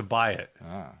just have to buy it.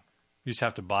 Ah. You just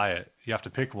have to buy it. You have to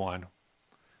pick one.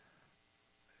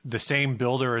 The same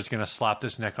builder is going to slap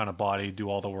this neck on a body, do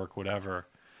all the work, whatever.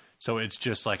 So it's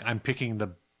just like I'm picking the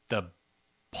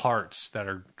parts that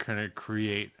are going to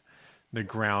create the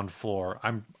ground floor.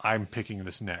 I'm picking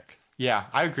this neck. Yeah,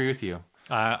 I agree with you.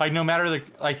 Like no matter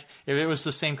if it was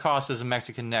the same cost as a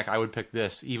Mexican neck, I would pick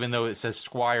this, even though it says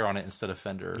Squire on it instead of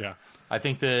Fender. Yeah. I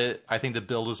think the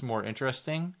build is more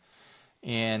interesting,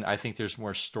 and I think there's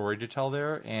more story to tell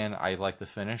there, and I like the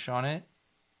finish on it.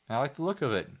 And I like the look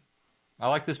of it. I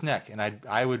like this neck, and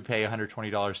I would pay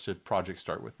 $120 to project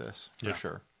start with this for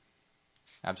sure.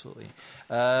 Absolutely.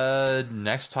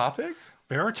 Next topic.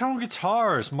 Baritone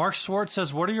guitars. Mark Swartz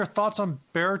says, "What are your thoughts on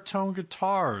baritone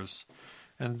guitars?"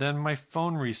 And then my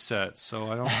phone resets,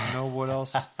 so I don't know what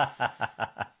else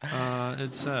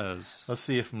it says. Let's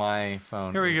see if my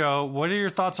phone. Here we go. What are your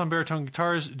thoughts on baritone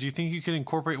guitars? Do you think you could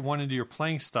incorporate one into your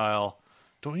playing style?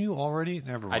 Don't you already?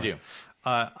 Never mind. I do.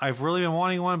 I've really been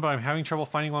wanting one, but I'm having trouble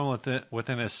finding one with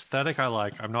an aesthetic I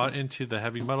like. I'm not into the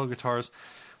heavy metal guitars.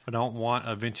 I don't want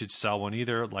a vintage style one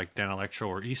either, like Dan Electro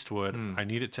or Eastwood. I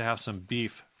need it to have some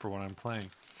beef for when I'm playing.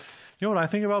 You know what I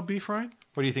think about beef, Ryan?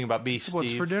 What do you think about beef, Steve?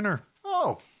 What's for dinner?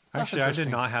 Oh, that's Actually, I did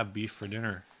interesting. not have beef for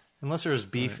dinner. Unless there was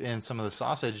beef in some of the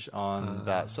sausage on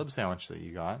that sub sandwich that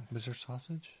you got. Was there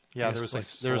sausage? Yeah,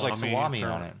 Yes, there was salami or-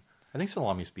 on it. I think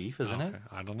salami's beef, isn't it? Okay,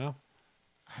 I don't know.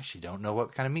 I actually don't know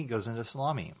what kind of meat goes into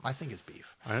salami. I think it's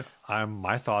beef.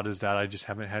 My thought is that I just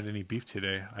haven't had any beef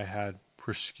today. I had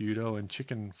prosciutto and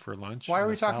chicken for lunch. Why are and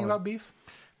we a talking salad. about beef?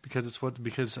 Because it's what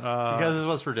Because it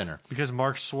was for dinner. because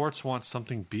Mark Swartz wants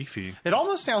something beefy. It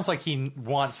almost sounds like he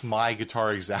wants my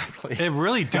guitar exactly. It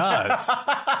really does.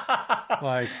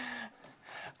 Like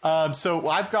So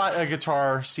I've got a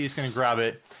guitar. Steve's going to grab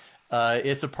it.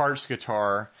 It's a parts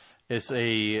guitar. It's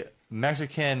a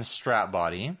Mexican strap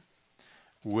body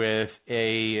with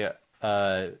a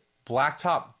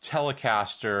blacktop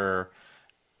Telecaster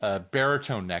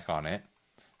baritone neck on it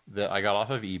that I got off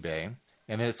of eBay.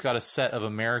 And then it's got a set of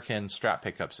American strap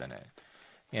pickups in it.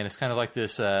 And it's kind of like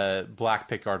this black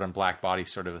pickguard on black body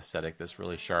sort of aesthetic that's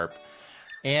really sharp.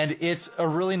 And it's a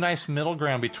really nice middle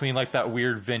ground between like that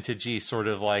weird vintagey sort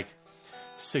of like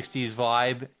 60s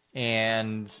vibe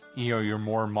and, you know, your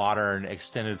more modern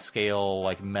extended scale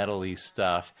like metal-y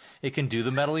stuff. It can do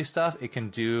the metal-y stuff. It can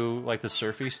do like the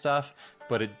surfy stuff,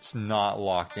 but it's not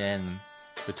locked in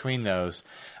between those.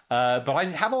 But I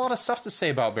have a lot of stuff to say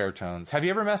about baritones. Have you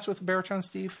ever messed with a baritone,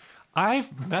 Steve?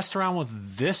 I've messed around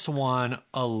with this one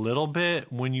a little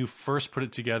bit when you first put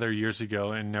it together years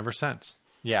ago and never since.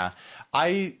 Yeah.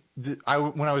 When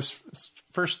I was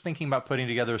first thinking about putting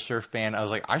together a surf band, I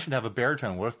was like, I should have a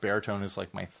baritone. What if baritone is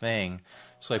like my thing?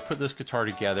 So I put this guitar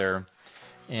together,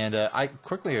 and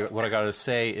what I got to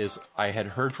say is I had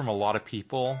heard from a lot of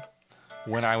people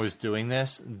when I was doing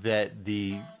this that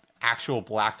the actual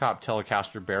blacktop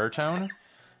Telecaster baritone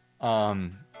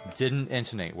didn't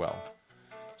intonate well.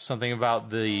 Something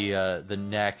about the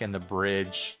neck and the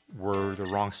bridge were the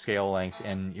wrong scale length,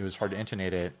 and it was hard to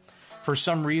intonate it. For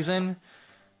some reason,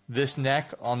 this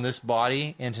neck on this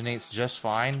body intonates just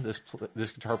fine. This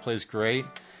guitar plays great,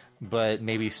 but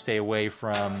maybe stay away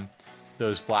from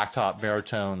those blacktop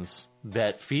baritones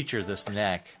that feature this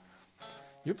neck.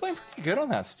 You're playing pretty good on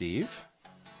that, Steve.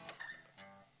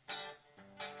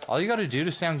 All you got to do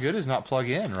to sound good is not plug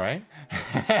in, right?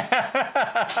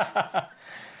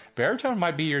 Baritone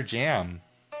might be your jam.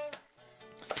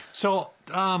 So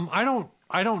I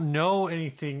don't know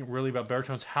anything really about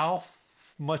baritones. How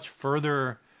much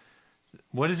further?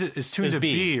 What is it? It's tuned to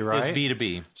B, right? It's B to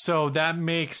B. So that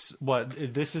makes what?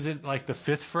 This isn't like the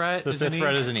fifth fret. The fifth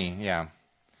fret is an E. Yeah.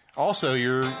 Also,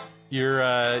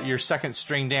 your second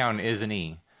string down is an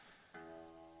E.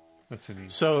 That's an E.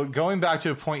 So going back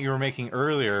to a point you were making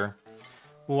earlier,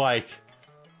 like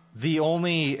the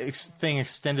only thing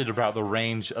extended about the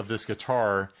range of this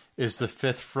guitar is the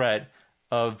 5th fret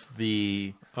of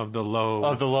the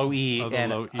low E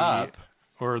and up,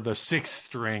 or the 6th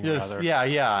string. Yes, rather.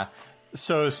 yeah.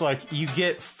 So it's like you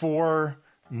get 4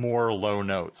 more low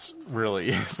notes. Really,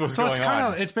 is what's So going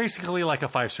on. it's basically like a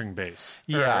 5-string bass.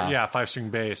 Yeah. 5-string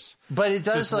bass. But it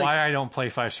does That's like why I don't play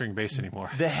 5-string bass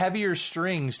anymore. the heavier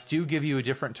strings do give you a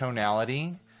different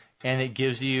tonality, and it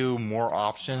gives you more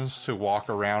options to walk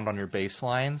around on your bass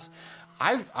lines.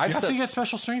 I've You have said, to get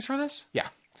special strings for this? yeah.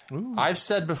 Ooh. I've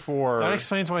said before. That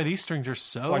explains why these strings are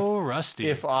so rusty.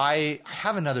 If I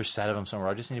have another set of them somewhere,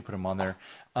 I just need to put them on there.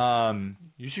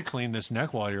 You should clean this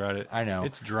neck while you're at it. I know.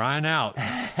 It's drying out.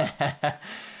 Man,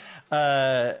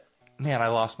 I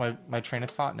lost my train of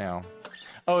thought now.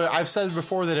 Oh, I've said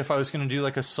before that if I was going to do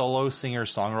like a solo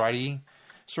singer-songwriting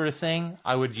sort of thing,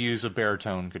 I would use a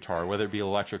baritone guitar, whether it be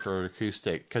electric or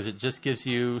acoustic, because it just gives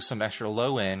you some extra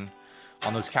low end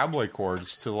on those cowboy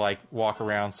chords to like walk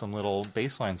around some little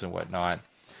bass lines and whatnot.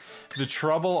 The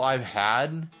trouble I've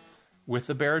had with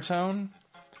the baritone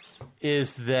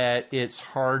is that it's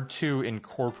hard to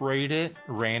incorporate it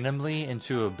randomly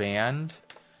into a band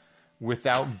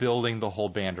without building the whole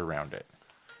band around it.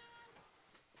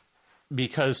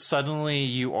 Because suddenly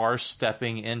you are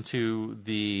stepping into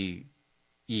the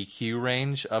EQ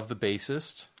range of the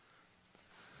bassist.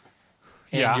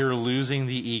 And you're losing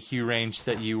the EQ range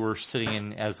that you were sitting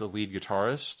in as the lead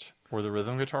guitarist or the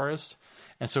rhythm guitarist.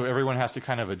 And so everyone has to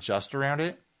kind of adjust around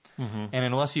it. Mm-hmm. And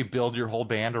unless you build your whole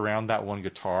band around that one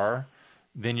guitar,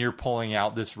 then you're pulling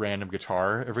out this random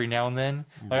guitar every now and then.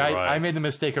 Like I made the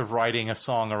mistake of writing a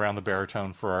song around the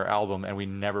baritone for our album, and we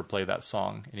never play that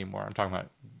song anymore. I'm talking about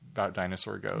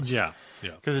Dinosaur Ghost. Yeah.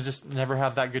 Because I just never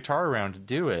have that guitar around to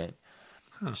do it.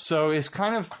 Huh. So it's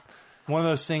kind of one of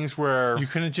those things where... You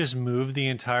couldn't just move the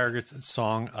entire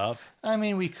song up? I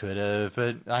mean, we could have,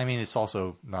 but I mean, it's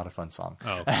also not a fun song.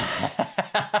 Oh.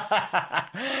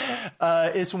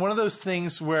 It's one of those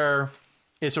things where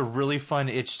it's a really fun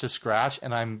itch to scratch,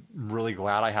 and I'm really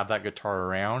glad I have that guitar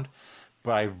around,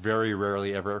 but I very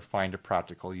rarely ever find a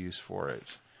practical use for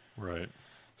it. Right.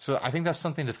 So I think that's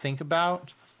something to think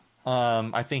about.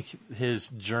 I think his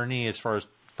journey as far as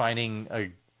finding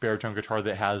a baritone guitar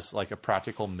that has like a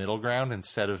practical middle ground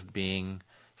instead of being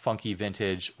funky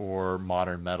vintage or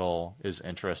modern metal is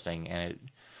interesting, and it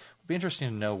would be interesting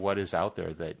to know what is out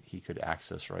there that he could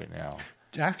access right now.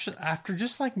 Actually, after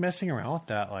just like messing around with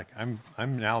that, like I'm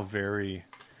now very...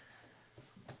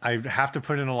 I have to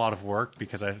put in a lot of work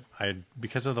because I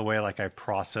because of the way like I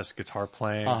process guitar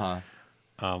playing.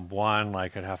 One,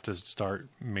 like I'd have to start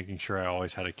making sure I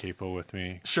always had a capo with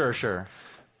me. Sure.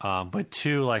 But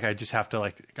two, like I just have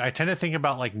to I tend to think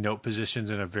about like note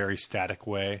positions in a very static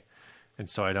way, and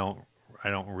so I don't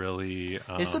really.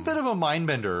 It's a bit of a mind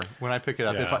bender when I pick it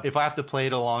up. Yeah. If I have to play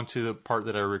it along to the part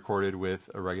that I recorded with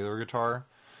a regular guitar,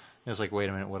 it's like, wait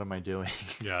a minute, what am I doing?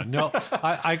 Yeah, no,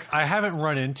 I haven't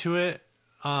run into it.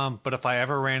 But if I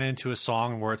ever ran into a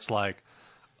song where it's like,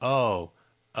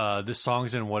 this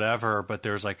song's in whatever, but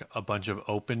there's like a bunch of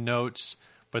open notes,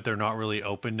 but they're not really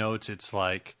open notes. It's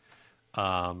like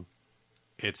an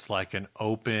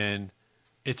open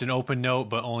note,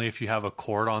 but only if you have a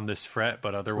chord on this fret,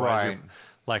 but otherwise, right.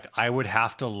 Like I would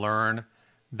have to learn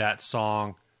that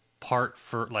song part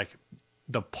for like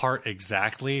the part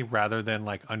exactly rather than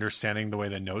like understanding the way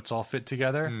the notes all fit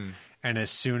together. And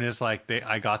as soon as like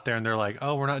I got there and they're like,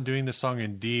 oh, we're not doing this song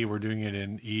in D, we're doing it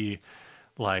in E.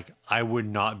 Like I would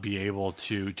not be able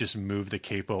to just move the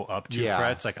capo up 2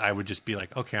 frets. Like I would just be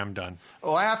like, okay, I'm done.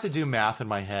 Oh, I have to do math in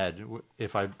my head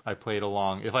if I played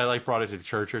along. If I like brought it to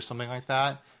church or something like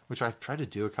that, which I've tried to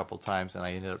do a couple times, and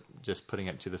I ended up just putting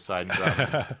it to the side and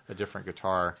grabbing a different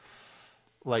guitar.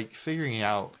 Like figuring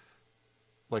out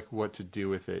like what to do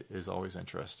with it is always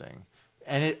interesting.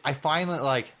 And I find that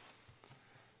like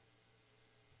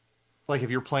if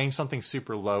you're playing something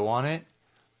super low on it,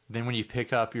 then when you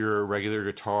pick up your regular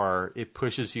guitar, it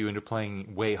pushes you into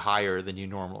playing way higher than you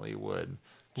normally would.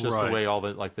 Just the way all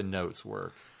the notes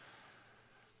work.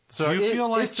 So do you feel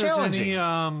like it's there's challenging.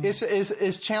 any?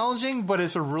 It's challenging, but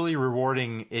it's a really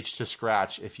rewarding itch to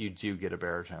scratch if you do get a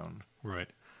baritone. Right.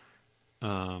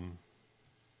 I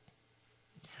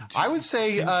would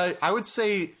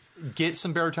say get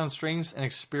some baritone strings and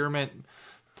experiment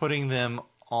putting them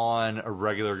on a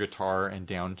regular guitar and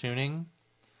down tuning.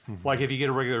 Mm-hmm. Like if you get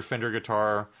a regular Fender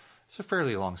guitar, it's a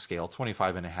fairly long scale,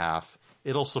 25.5.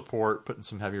 It'll support putting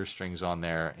some heavier strings on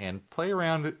there and play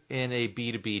around in a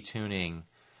B2B tuning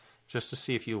just to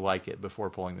see if you like it before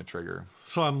pulling the trigger.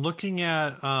 So I'm looking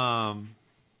at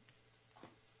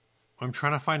I'm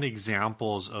trying to find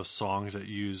examples of songs that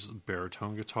use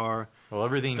baritone guitar. Well,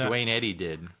 everything Dwayne Eddy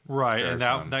did. Right, and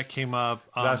that came up.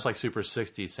 That's like super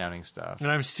 60s sounding stuff. And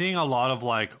I'm seeing a lot of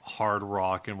like hard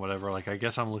rock and whatever. Like I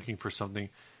guess I'm looking for something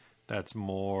that's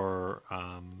more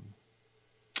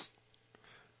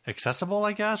accessible,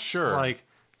 I guess. Sure. Like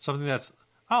something that's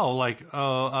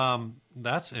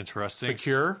that's interesting. The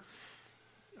Cure?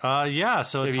 Yeah,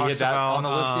 so it Have you talks hit that about on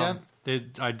the list yet?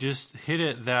 I just hit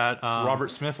it that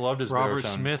Robert Smith loved his Robert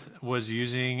baritone. Smith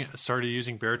started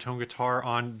using baritone guitar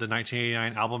on the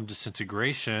 1989 album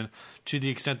Disintegration, to the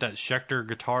extent that Schecter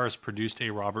Guitars produced a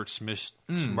Robert Smith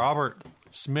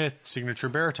signature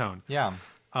baritone. Yeah.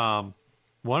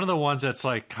 One of the ones that's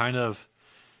like kind of,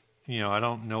 I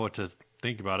don't know what to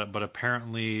think about it, but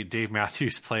apparently Dave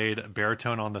Matthews played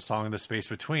baritone on the song "The Space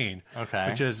Between."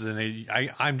 Okay, which is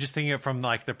I'm just thinking it from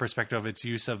like the perspective of its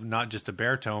use of not just a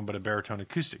baritone but a baritone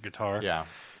acoustic guitar. Yeah,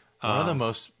 one of the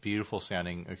most beautiful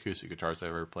sounding acoustic guitars I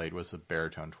ever played was a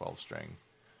baritone 12-string.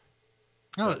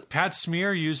 Oh, Pat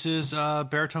Smear uses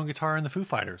baritone guitar in the Foo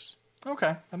Fighters.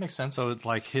 Okay, that makes sense. So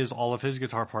like all of his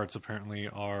guitar parts apparently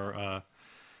are,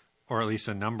 or at least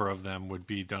a number of them would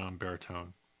be done on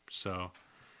baritone. So.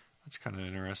 That's kind of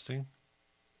interesting,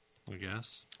 I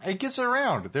guess. It gets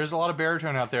around. There's a lot of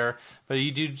baritone out there, but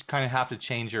you do kind of have to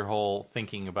change your whole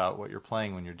thinking about what you're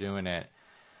playing when you're doing it.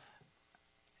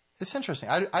 It's interesting.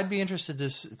 I'd be interested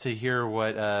to hear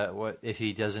what if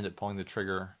he does end up pulling the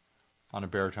trigger on a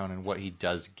baritone and what he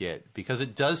does get, because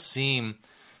it does seem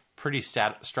pretty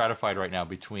stratified right now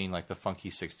between like the funky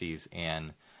 60s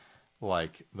and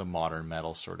like the modern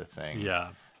metal sort of thing. Yeah.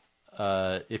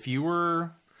 If you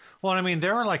were... Well, I mean,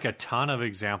 there are like a ton of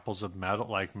examples of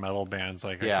metal bands.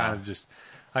 Like, yeah. I kind of just,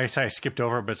 I guess I skipped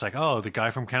over it, but it's like, oh, the guy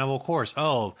from Cannibal Corpse.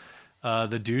 Oh,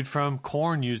 the dude from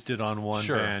Korn used it on one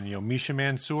band. Misha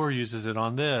Mansour uses it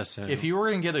on this. And if you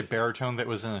were going to get a baritone that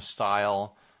was in a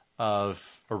style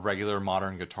of a regular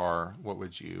modern guitar, what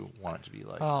would you want it to be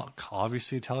like? Well,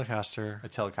 obviously a Telecaster. A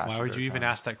Telecaster. Why would you even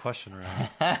ask that question,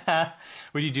 Ryan?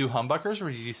 Would you do humbuckers or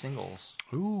would you do singles?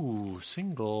 Ooh,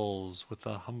 singles with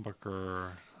a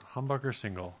humbucker. Humbucker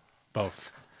single.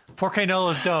 Both. Porque no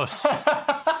los dos.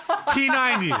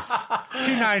 P90s.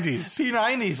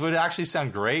 P90s would actually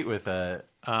sound great with a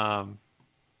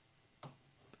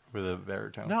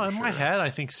baritone. No, in my head, I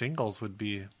think singles would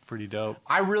be pretty dope.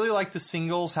 I really like the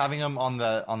singles, having them on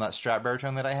that Strat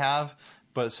baritone that I have.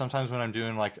 But sometimes when I'm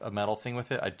doing like a metal thing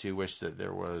with it, I do wish that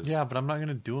there was but I'm not going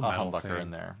to do a metal humbucker thing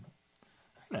in there.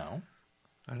 I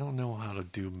don't know how to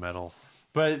do metal.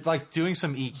 But like doing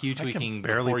some EQ tweaking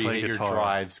before you hit your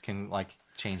drives can like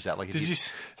change that. Like if you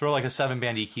throw like a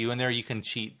 7-band EQ in there, you can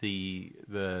cheat the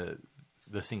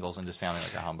singles into sounding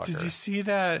like a humbucker. Did you see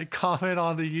that comment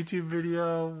on the YouTube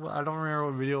video? I don't remember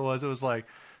what video it was. It was like,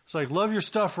 love your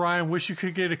stuff, Ryan. Wish you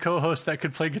could get a co-host that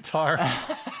could play guitar.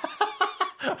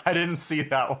 I didn't see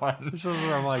that one. This was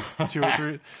from like 2 or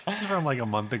 3. This is from like a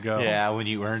month ago. Yeah, when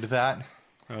you earned that.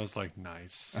 I was like,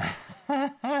 nice.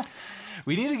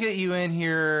 We need to get you in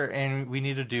here, and we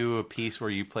need to do a piece where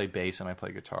you play bass and I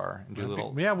play guitar and do a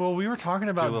little. Yeah, well, we were talking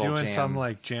about doing jam. some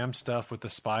like jam stuff with the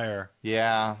Spire.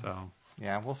 Yeah. So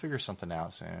yeah, we'll figure something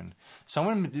out soon.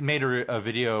 Someone made a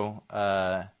video.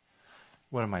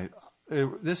 What am I?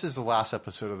 This is the last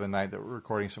episode of the night that we're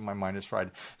recording, so my mind is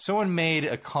fried. Someone made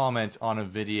a comment on a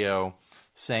video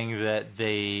saying that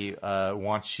they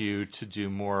want you to do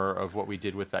more of what we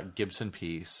did with that Gibson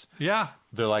piece. Yeah.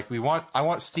 They're like, I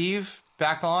want Steve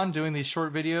back on doing these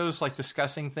short videos, like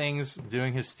discussing things,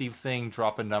 doing his Steve thing,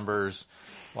 dropping numbers.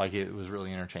 Like, it was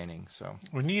really entertaining. So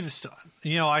we need to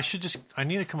I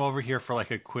need to come over here for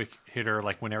like a quick hitter.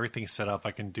 Like when everything's set up,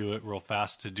 I can do it real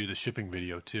fast to do the shipping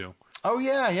video too. Oh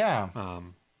yeah.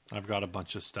 I've got a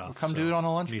bunch of stuff. We'll come do it on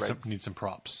a lunch break. Need some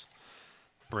props.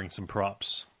 Bring some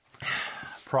props.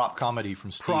 Prop comedy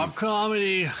from Steve. Prop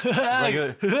comedy.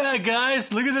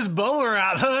 Guys, look at this bow we're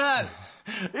out.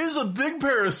 It's a big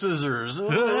pair of scissors. All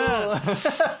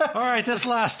right, this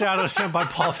last out was sent by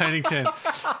Paul Pennington.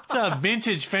 It's a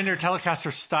vintage Fender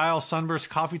Telecaster style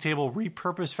Sunburst coffee table,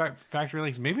 repurposed factory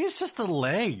legs. Maybe it's just the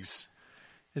legs.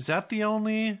 Is that the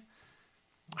only?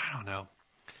 I don't know.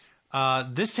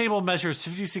 This table measures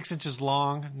 56 inches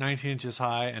long, 19 inches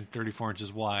high, and 34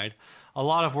 inches wide. A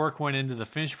lot of work went into the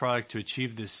finished product to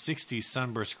achieve this 60s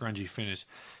Sunburst grungy finish.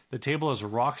 The table is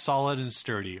rock solid and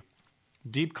sturdy.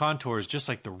 Deep contours, just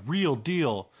like the real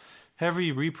deal.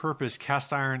 Heavy repurposed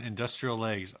cast iron industrial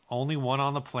legs. Only one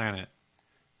on the planet.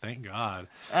 Thank God.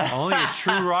 Only a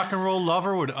true rock and roll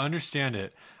lover would understand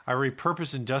it. I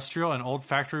repurpose industrial and old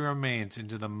factory remains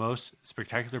into the most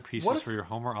spectacular pieces for your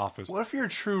home or office. What if you're a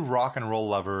true rock and roll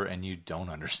lover and you don't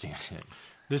understand it?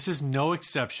 This is no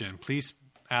exception. Please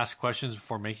ask questions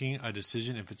before making a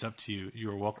decision. If it's up to you,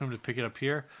 you are welcome to pick it up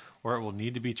here, or it will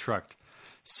need to be trucked.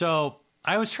 So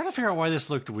I was trying to figure out why this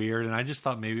looked weird, and I just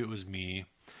thought maybe it was me.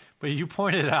 But you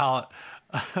pointed out,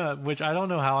 which I don't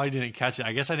know how I didn't catch it.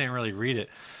 I guess I didn't really read it.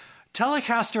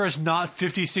 Telecaster is not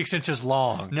 56 inches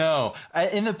long. No,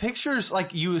 in the pictures,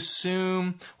 like you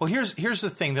assume. Well, here's the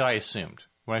thing that I assumed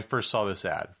when I first saw this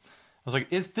ad. I was like,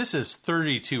 this is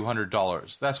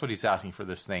 $3,200. That's what he's asking for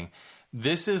this thing.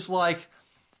 This is like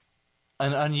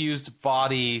an unused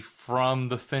body from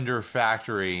the Fender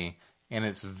factory, and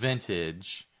it's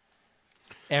vintage.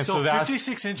 And so that's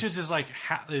 56 inches is like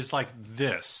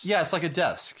this. Yeah, it's like a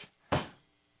desk.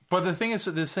 But the thing is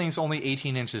that this thing's only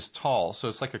 18 inches tall, so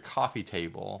it's like a coffee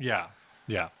table. Yeah,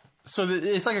 yeah. So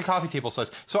it's like a coffee table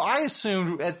size. So I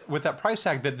assumed with that price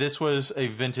tag that this was a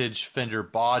vintage Fender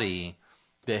body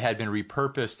that had been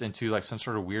repurposed into like some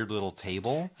sort of weird little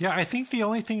table. Yeah, I think the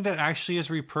only thing that actually is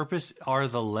repurposed are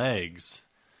the legs.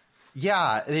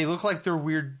 Yeah, they look like they're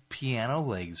weird piano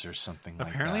legs or something like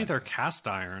that. Apparently they're cast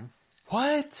iron.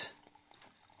 What?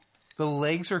 The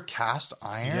legs are cast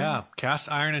iron? Yeah,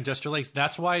 cast iron industrial legs.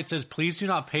 That's why it says, please do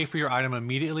not pay for your item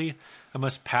immediately. I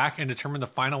must pack and determine the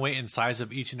final weight and size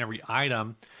of each and every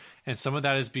item. And some of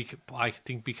that is, I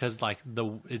think, because like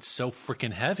it's so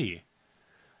freaking heavy.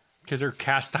 Because they're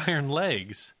cast iron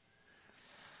legs.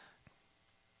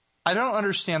 I don't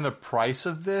understand the price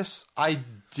of this. I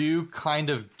do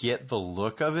kind of get the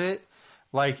look of it.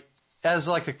 Like, as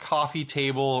like a coffee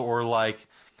table or like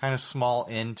kind of small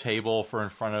end table for in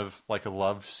front of like a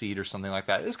love seat or something like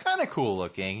that. It's kind of cool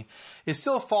looking. It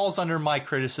still falls under my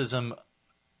criticism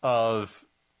of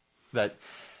that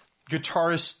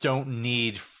guitarists don't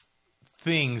need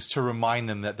things to remind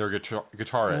them that they're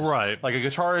guitarists. Right. Like a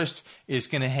guitarist is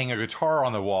going to hang a guitar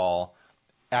on the wall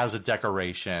as a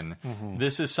decoration. Mm-hmm.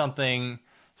 This is something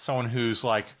someone who's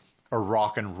like a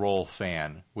rock and roll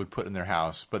fan would put in their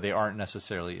house, but they aren't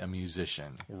necessarily a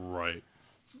musician. Right.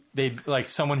 They like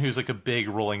someone who's like a big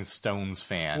Rolling Stones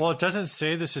fan. Well, it doesn't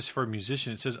say this is for a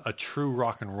musician. It says a true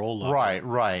rock and roll lover.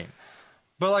 Right.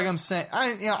 But like I'm saying,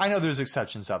 I know there's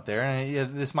exceptions out there,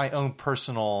 and it's my own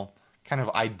personal kind of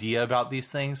idea about these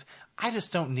things. I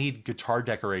just don't need guitar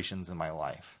decorations in my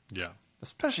life. Yeah.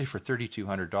 Especially for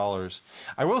 $3,200.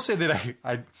 I will say that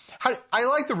I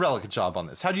like the relic job on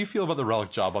this. How do you feel about the relic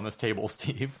job on this table,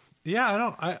 Steve?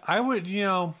 Yeah, I would,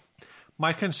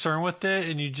 my concern with it,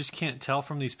 and you just can't tell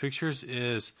from these pictures,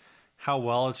 is how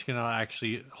well it's going to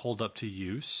actually hold up to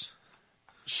use.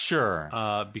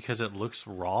 Sure. Because it looks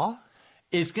raw.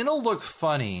 It's going to look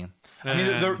funny. I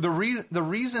mean, the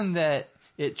reason that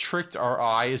it tricked our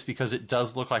eye is because it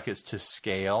does look like it's to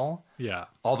scale. Yeah.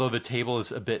 Although the table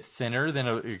is a bit thinner than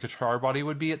a guitar body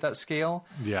would be at that scale.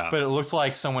 Yeah. But it looked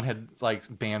like someone had like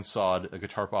bandsawed a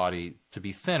guitar body to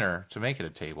be thinner to make it a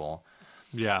table.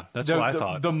 Yeah, that's what I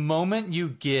thought. The moment you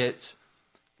get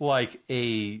like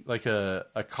a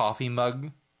coffee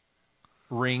mug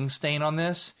ring stain on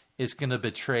this, it's going to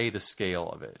betray the scale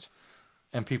of it.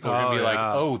 And people are going to be like,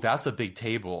 "Oh, that's a big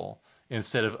table."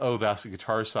 Instead of, "Oh, that's a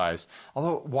guitar size."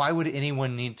 Although, why would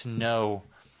anyone need to know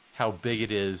how big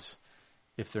it is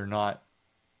if they're not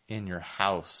in your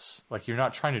house? Like, you're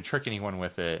not trying to trick anyone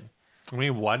with it. I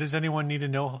mean, why does anyone need to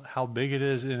know how big it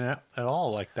is at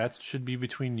all? Like, that should be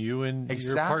between you and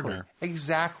your partner.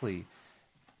 Exactly.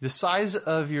 The size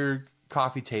of your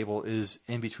coffee table is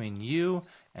in between you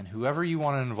and whoever you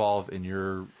want to involve in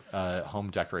your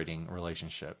home decorating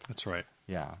relationship. That's right.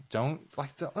 Yeah.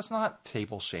 Let's not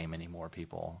table shame anymore,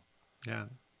 people. Yeah.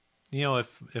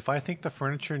 If I think the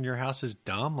furniture in your house is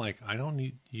dumb, like,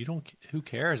 who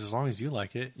cares as long as you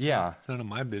like it? It's none of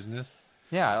my business.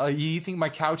 Yeah, you think my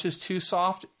couch is too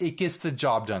soft? It gets the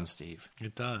job done, Steve.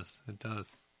 It does.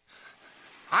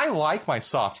 I like my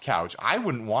soft couch. I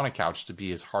wouldn't want a couch to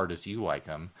be as hard as you like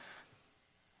them.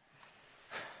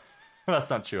 That's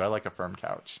not true. I like a firm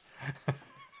couch.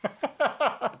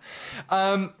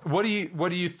 What do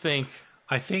you think?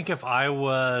 I think if I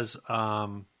was,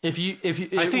 I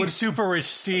think Super Rich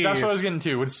Steve. That's what I was getting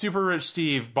to. Would Super Rich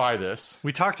Steve buy this?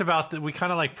 We talked about that. We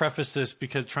kind of like prefaced this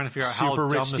because trying to figure out how Super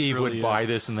Rich dumb Steve this really would buy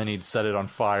this and then he'd set it on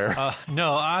fire.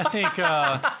 No, I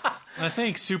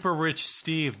think Super Rich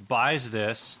Steve buys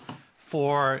this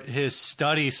for his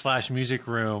study/music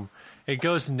room. It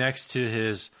goes next to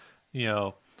his,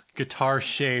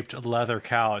 guitar-shaped leather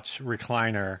couch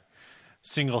recliner,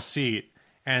 single seat.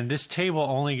 And this table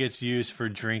only gets used for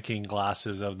drinking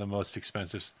glasses of the most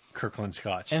expensive Kirkland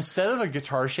Scotch. Instead of a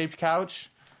guitar-shaped couch,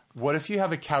 what if you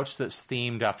have a couch that's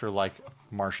themed after like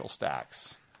Marshall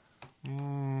stacks?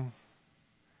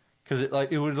 Because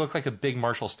it would look like a big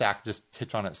Marshall stack just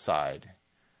tipped on its side.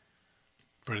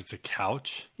 But it's a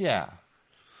couch. Yeah.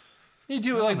 You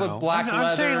do it like with black leather.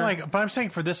 I'm saying I'm saying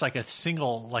for this, like a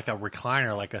single, like a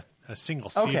recliner, like a single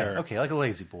seater. Okay, like a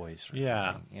Lazy Boy.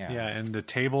 Yeah. And the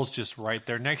table's just right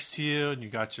there next to you, and you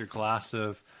got your glass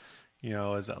of,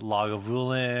 is it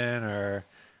Lagavulin or,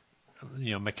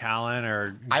 Macallan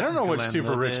or I don't know what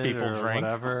super rich people drink.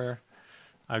 Whatever.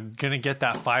 I'm gonna get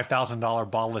that $5,000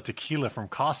 bottle of tequila from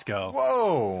Costco.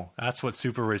 Whoa, that's what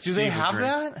super rich. Do they have drink.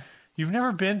 that? You've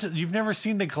never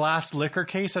seen the glass liquor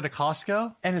case at a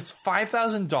Costco? And it's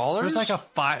 $5,000? It's like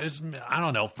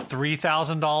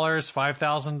 $3,000,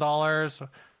 $5,000.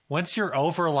 Once you're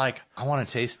over I want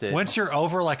to taste it. Once you're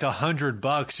over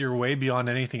 $100, you're way beyond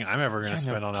anything I'm ever going to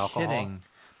spend on alcohol. Kidding.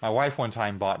 My wife one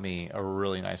time bought me a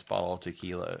really nice bottle of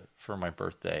tequila for my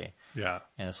birthday. Yeah.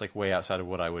 And it's way outside of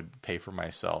what I would pay for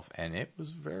myself. And it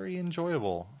was very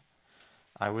enjoyable.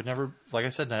 I would never, like I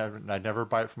said, I'd never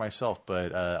buy it for myself,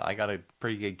 but I got a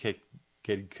pretty good kick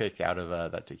out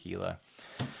of that tequila.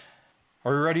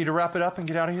 Are we ready to wrap it up and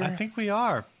get out of here? I think we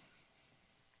are.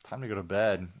 Time to go to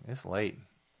bed. It's late.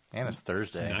 And it's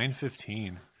Thursday. It's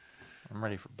 9:15. I'm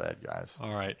ready for bed, guys.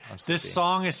 All right. This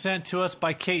song is sent to us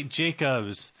by Kate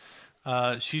Jacobs.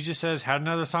 She just says, had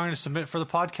another song to submit for the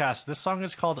podcast. This song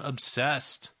is called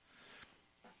Obsessed.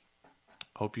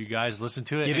 Hope you guys listen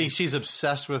to it. You think she's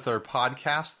obsessed with our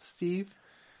podcast, Steve?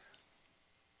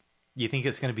 You think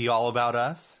it's going to be all about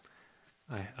us?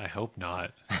 I hope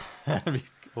not. That'd be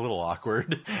a little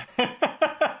awkward.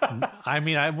 I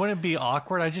mean, I wouldn't be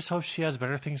awkward. I just hope she has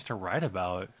better things to write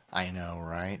about. I know,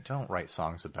 right? Don't write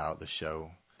songs about the show.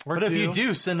 Or but if you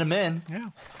do, send them in. Yeah.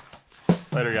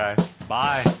 Later, guys.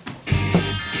 Bye.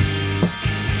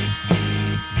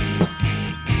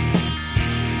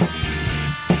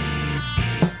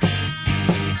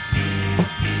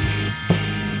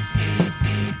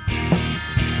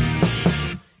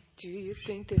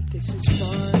 Think that this is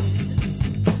fun?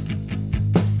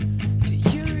 Do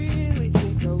you really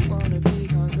think I wanna be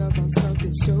hung up on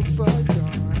something so far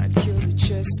gone? I'd kill to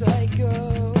just let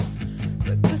go,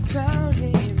 but the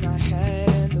pounding in my head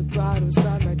and the bottles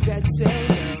by my bed say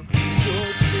no.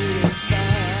 You're too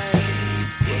fine.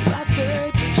 Well, I've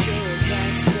heard that you're a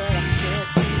mess, but I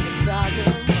can't seem to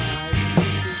fathom why.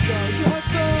 This is all your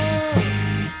fault.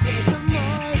 And the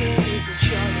morning isn't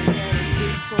charming, and at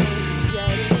this point it's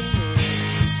getting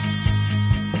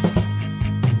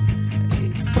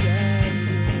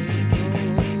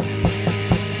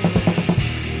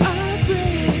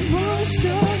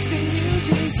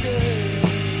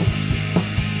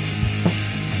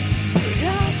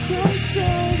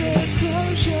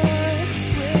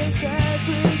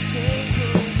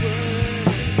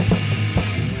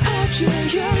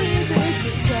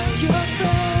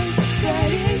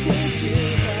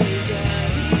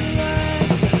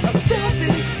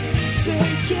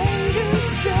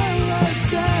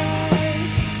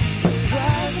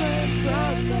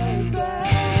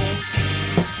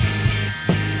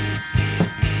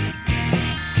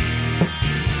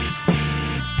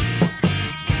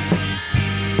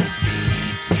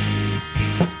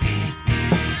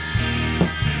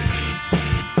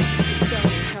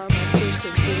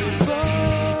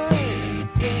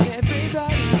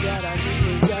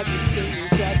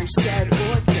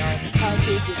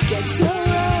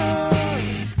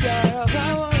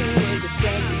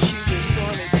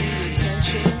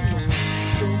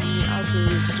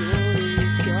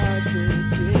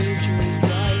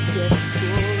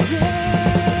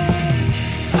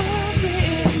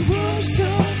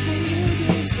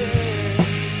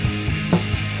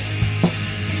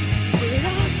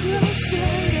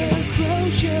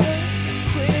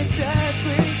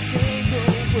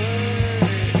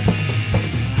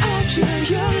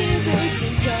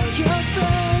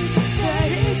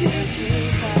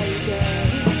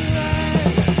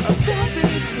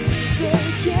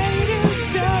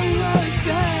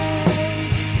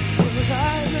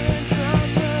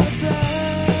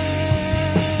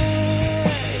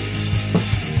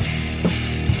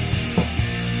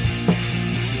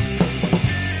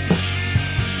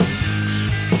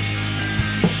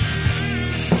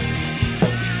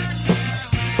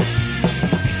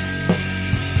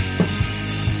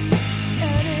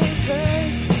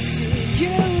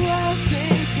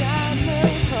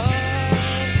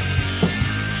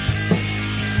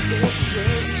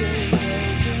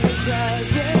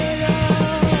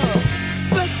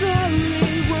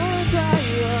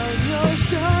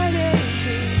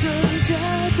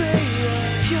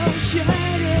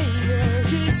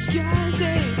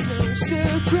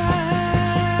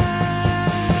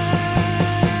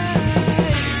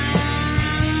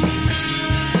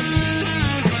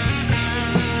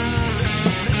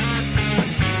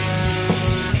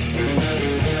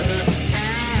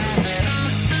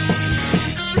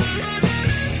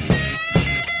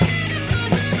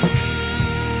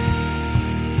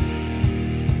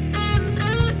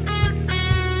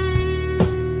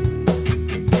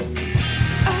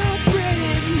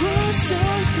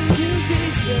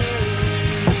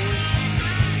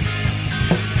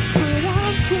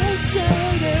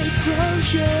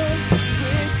show.